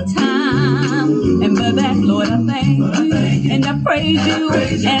on time. And for that, Lord, I thank You and I praise You.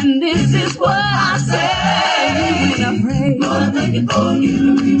 And this is what I say when I pray. Lord, I thank You for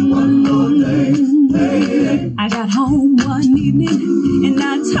giving me one more day. I got home one evening and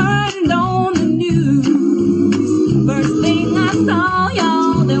I turned on the news. First thing I saw,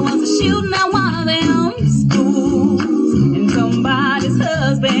 y'all, there was a shooting at one of them schools. And somebody's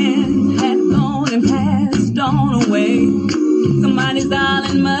husband had gone and passed on away. Somebody's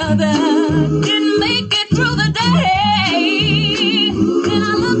darling mother didn't make it through the day. And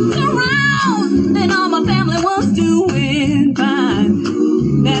I looked around and all my family was doing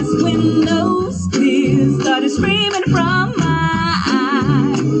fine. That's when those tears started streaming from my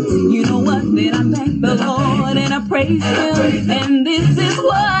eyes. You know what? Then I thank the Lord and I praise Him, and this is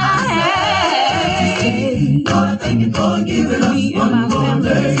what I have to say. Lord, I thank You for giving me and my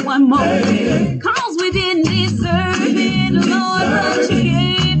family one more day. 'Cause we didn't deserve it, Lord, but You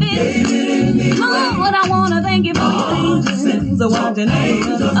gave it. Lord, I wanna thank You for Your angels watching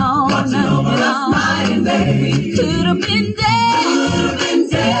over us all night and all. We could have been dead.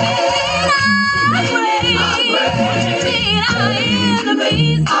 I pray, but You made our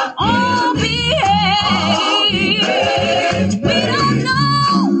enemies all behave. We don't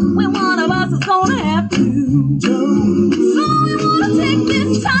know when one of us is gonna have to go. So we wanna take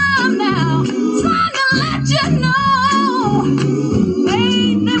this time now, time to let You know.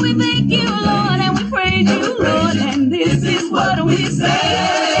 Hey, that we thank You, Lord, and we praise You, Lord, and this is what we say.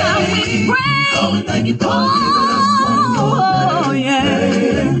 How we pray. Oh, we thank You for oh,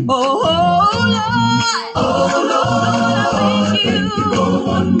 yeah. Oh, Lord. Oh, Lord, I thank You for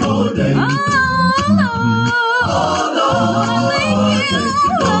one more day. Oh, Lord, I thank You,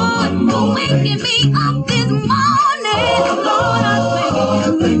 Lord, for waking me up this morning. Lord, I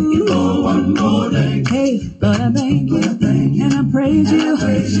thank You for one more day. Hey, Lord, I thank You and I praise You,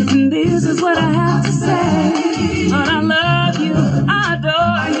 and this is what I have to say. Lord, I love You, I adore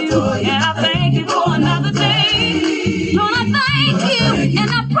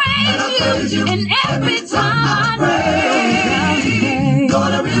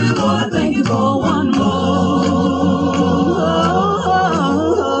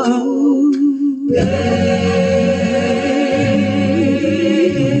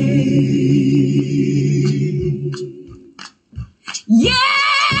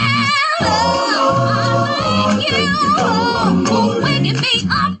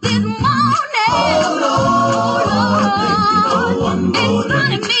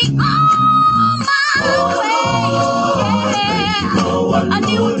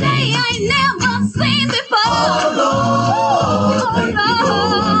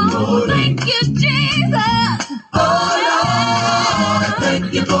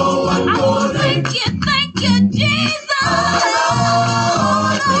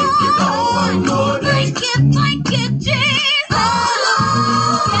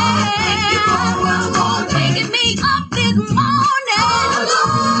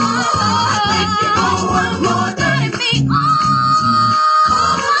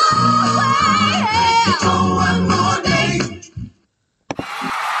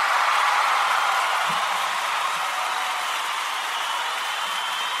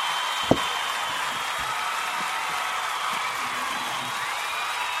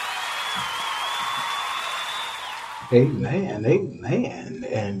Amen, amen,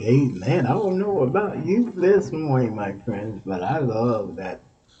 and amen. I don't know about you this morning, my friends, but I love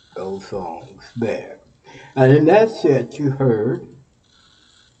those songs there. And in that set, you heard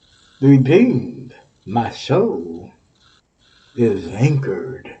redeemed. My soul is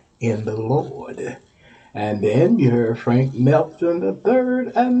anchored in the Lord. And then you heard Frank Melton the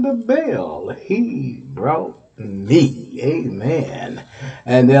third and the bell. He brought me. Amen.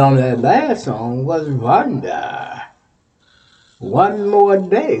 And then on that last song was Rhonda. One more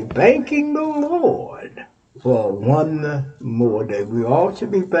day. Thanking the Lord for one more day. We all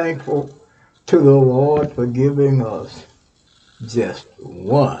should be thankful to the Lord for giving us just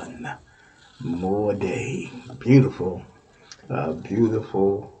one more day. Beautiful,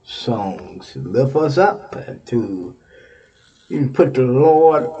 beautiful songs. Lift us up to put the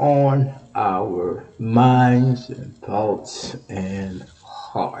Lord on our minds and thoughts and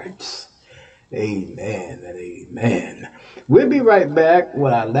hearts. Amen and amen. We'll be right back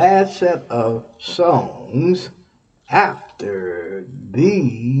with our last set of songs after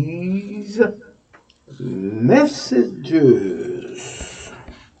these messages.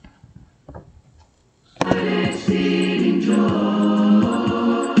 Exceeding joy,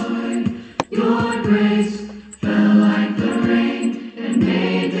 your grace fell like the rain and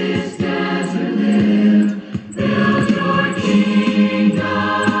made this desert live. Build your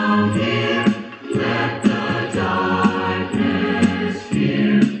kingdom here, let the darkness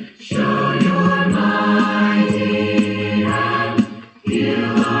fear. Show your mighty hand, heal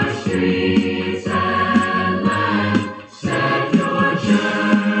our streets and land. Set your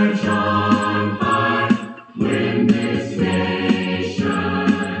church on fire, win this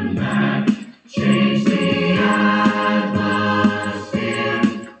nation back. Change the atmosphere,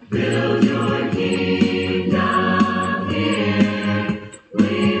 build your kingdom here.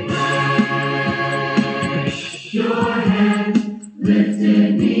 We pray. Your hand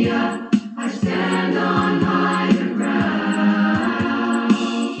lifted me up, I stand on higher ground.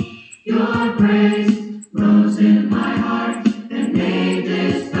 Your praise rose in my heart and made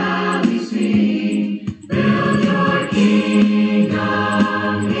this valley sing. Build your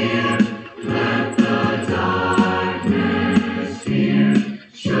kingdom here, let the darkness fear.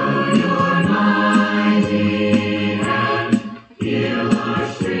 Show your mighty hand, heal our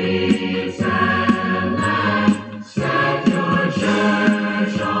streets and land. Set your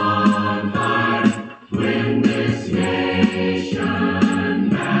church on fire, win this nation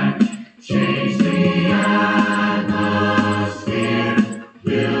back. Change the atmosphere,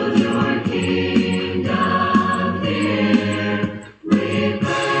 build your kingdom here. We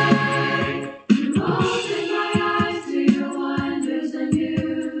pray. You open my eyes to your wonders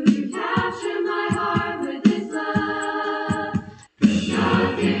anew. You capture my heart with this love. There's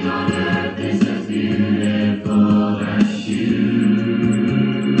nothing on earth is as beautiful as you.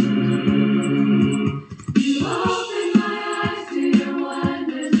 You open my eyes to your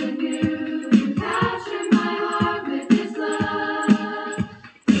wonders anew. You capture my heart with this love.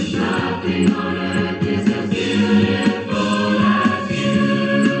 There's nothing on earth is as beautiful as you.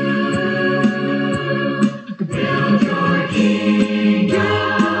 Build your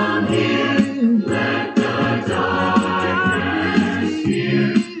kingdom here, let the darkness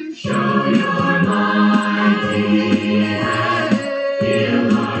fear. Show your mighty hand,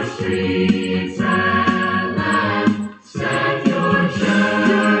 heal our streets and land. Set your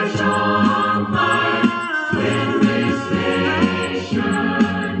church on fire, win this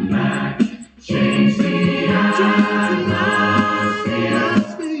nation back. Change the atmosphere,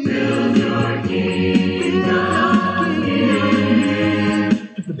 build your kingdom here.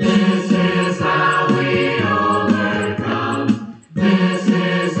 This is how we overcome. This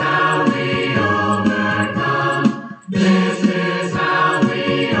is how we overcome. This is how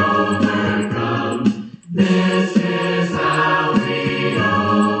we overcome. This is how we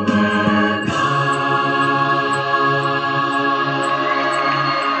overcome.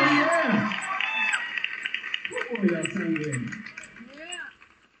 Yeah. What were y'all singing?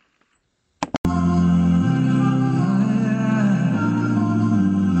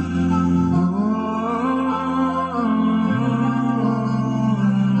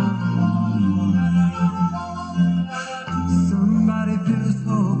 Somebody feels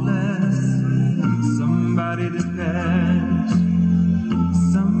hopeless, somebody despairs,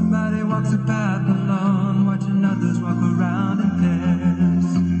 somebody walks a path alone, watching others walk around in pairs.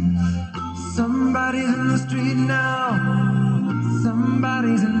 Somebody's in the street now,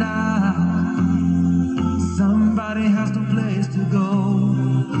 somebody's in doubt, somebody has no place to go,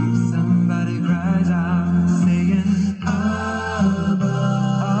 somebody cries out saying, Abba,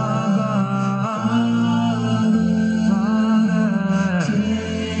 Abba,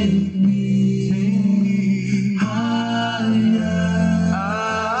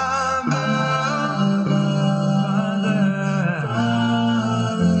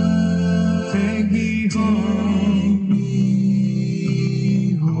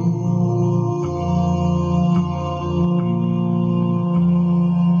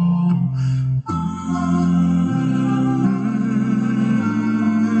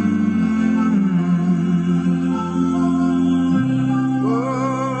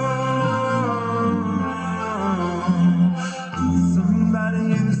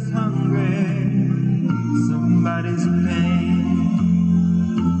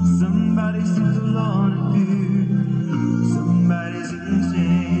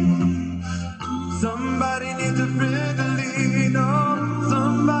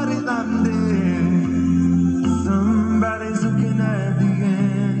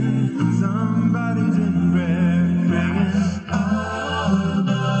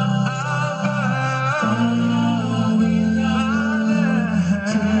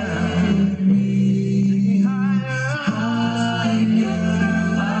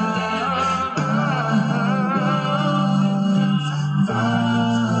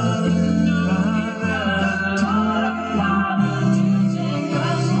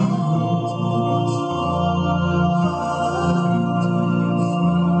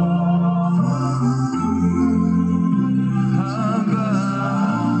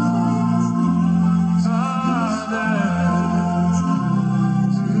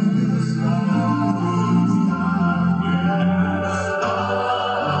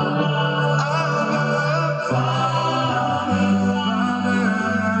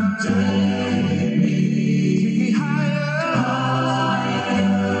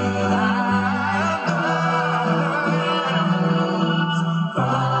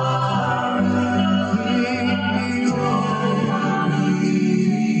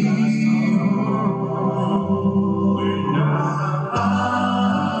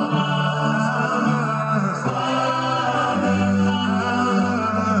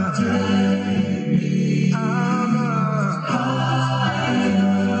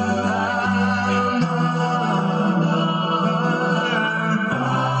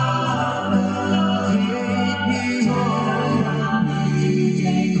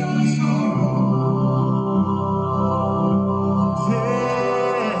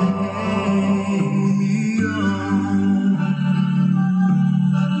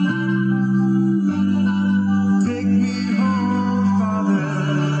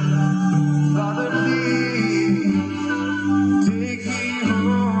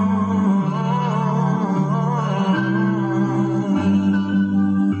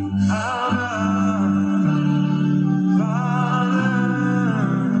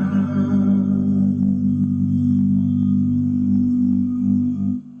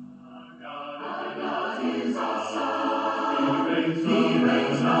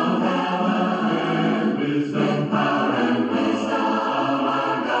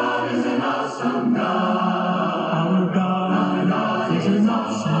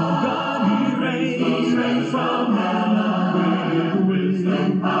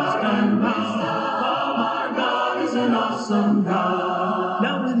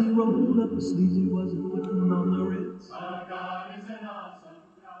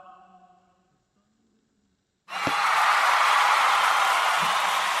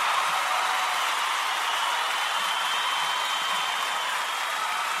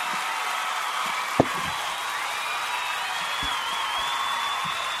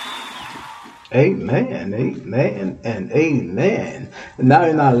 Amen, amen, and amen. Now,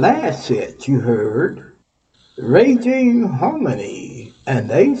 in our last set, you heard Raging Harmony, and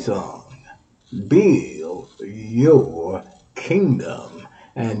they sung Build Your Kingdom.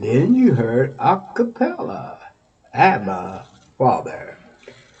 And then you heard acappella, Abba, Father.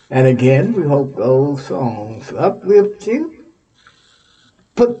 And again, we hope those songs uplift you,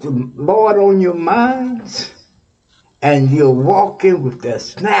 put the Lord on your minds, and you're walking with the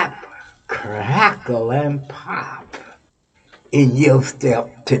snap, crackle, and pop in your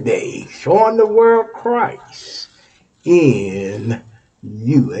step today, showing the world Christ in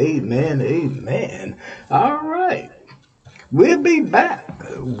you. Amen, amen. All right. We'll be back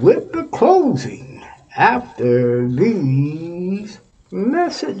with the closing after these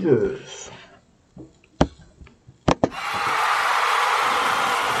messages.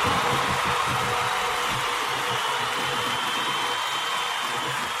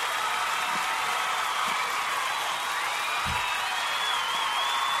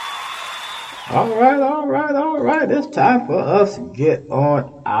 All right. It's time for us to get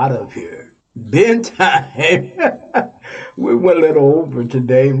on out of here. Been time. We went a little over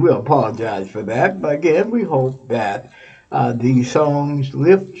today. We apologize for that. But again, we hope that these songs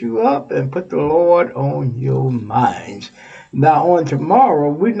lift you up and put the Lord on your minds. Now, on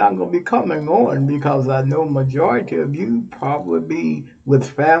tomorrow, we're not going to be coming on because I know majority of you probably be with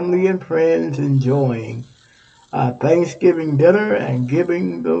family and friends enjoying Thanksgiving dinner and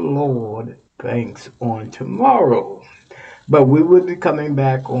giving the Lord thanks on tomorrow. But we will be coming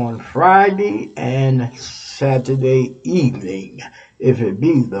back on Friday and Saturday evening, if it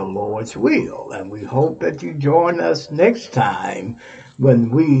be the Lord's will. And we hope that you join us next time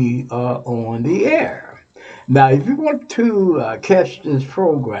when we are on the air. Now, if you want to catch this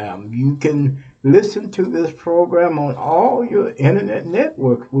program, you can listen to this program on all your internet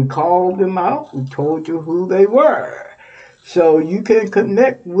networks. We called them out. We told you who they were. So you can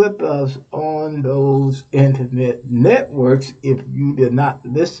connect with us on those internet networks if you did not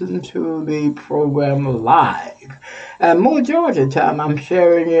listen to the program live. And majority of the time, I'm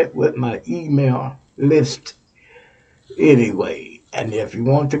sharing it with my email list anyway. And if you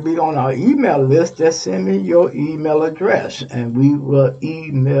want to be on our email list, just send me your email address and we will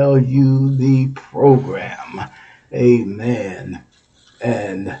email you the program. Amen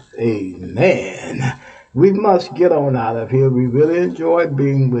and amen. We must get on out of here. We really enjoyed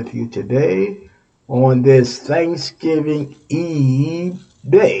being with you today on this Thanksgiving Eve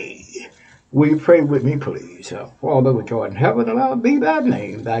day. We pray with me, please. Father, which art in heaven, hallowed be thy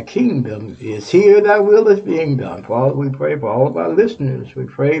name. Thy kingdom is here, thy will is being done. Father, we pray for all of our listeners. We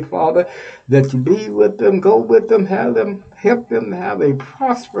pray, Father, that you be with them, go with them, help them have a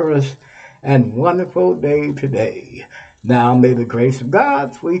prosperous and wonderful day today. Now may the grace of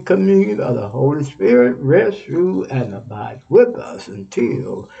God, sweet communion of the Holy Spirit rest, rule, and abide with us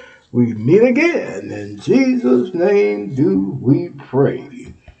until we meet again. In Jesus' name do we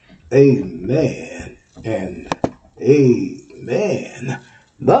pray. Amen and amen.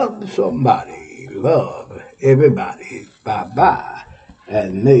 Love somebody. Love everybody. Bye-bye.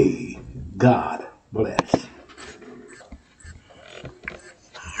 And may God bless.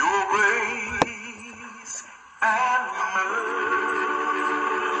 Your grace and mercy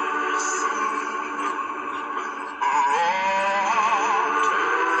brought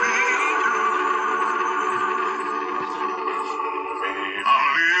me through. I'm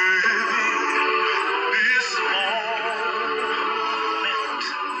living this moment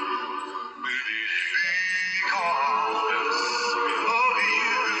because of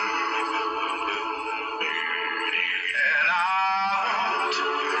you. And I want to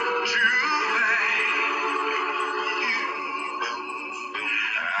thank you.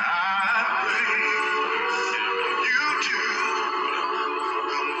 I praise you too.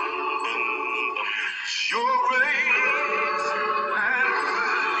 Your grace and mercy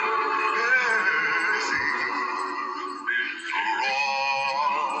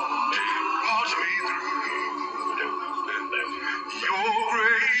brought me through. Your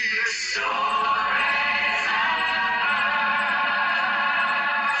grace.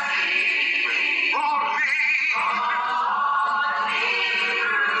 Brought me.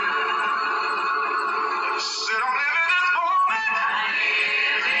 Sit on him in this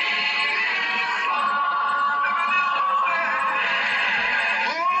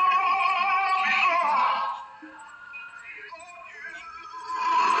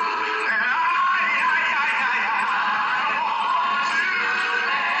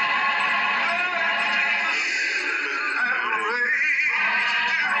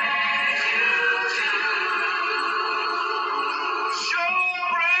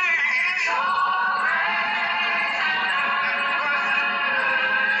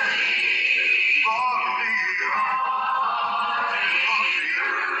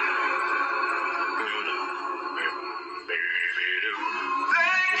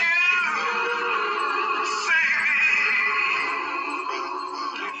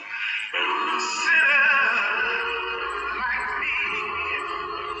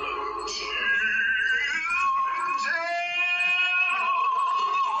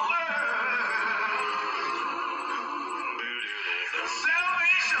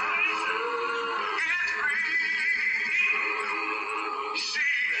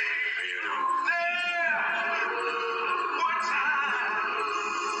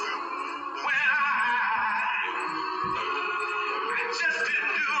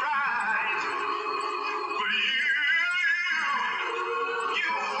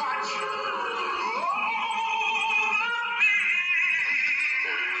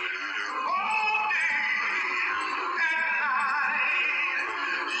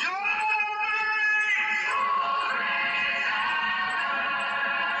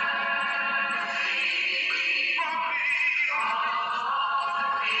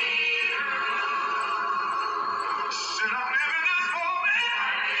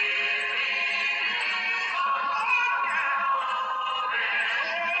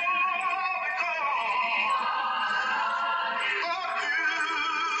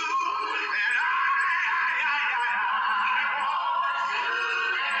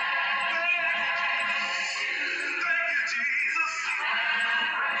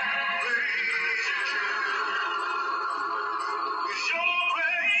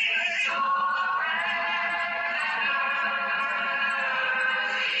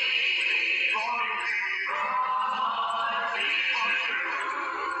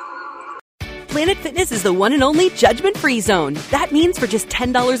Planet Fitness is the one and only judgment-free zone. That means for just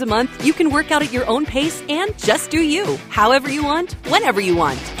 $10 a month, you can work out at your own pace and just do you. However you want, whenever you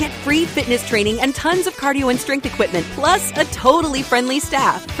want. Get free fitness training and tons of cardio and strength equipment, plus a totally friendly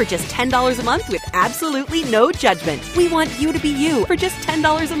staff for just $10 a month with absolutely no judgment. We want you to be you for just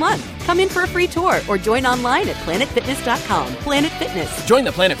 $10 a month. Come in for a free tour or join online at planetfitness.com. Planet Fitness. Join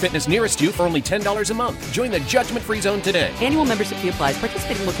the Planet Fitness nearest you for only $10 a month. Join the judgment-free zone today. Annual membership fee applies.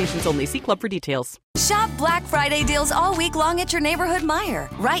 Participating locations only. See club for details. Shop Black Friday deals all week long at your neighborhood Meijer.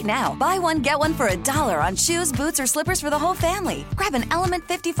 Right now, buy one, get one for $1 on shoes, boots, or slippers for the whole family. Grab an Element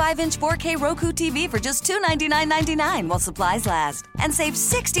 55-inch 4K Roku TV for just $299.99 while supplies last. And save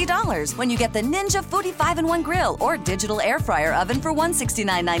 $60 when you get the Ninja Foodie 5-in-1 grill or digital air fryer oven for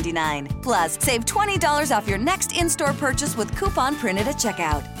 $169.99. Plus, save $20 off your next in-store purchase with coupon printed at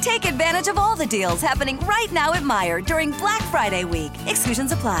checkout. Take advantage of all the deals happening right now at Meijer during Black Friday week.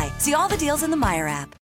 Exclusions apply. See all the deals in the Meijer app.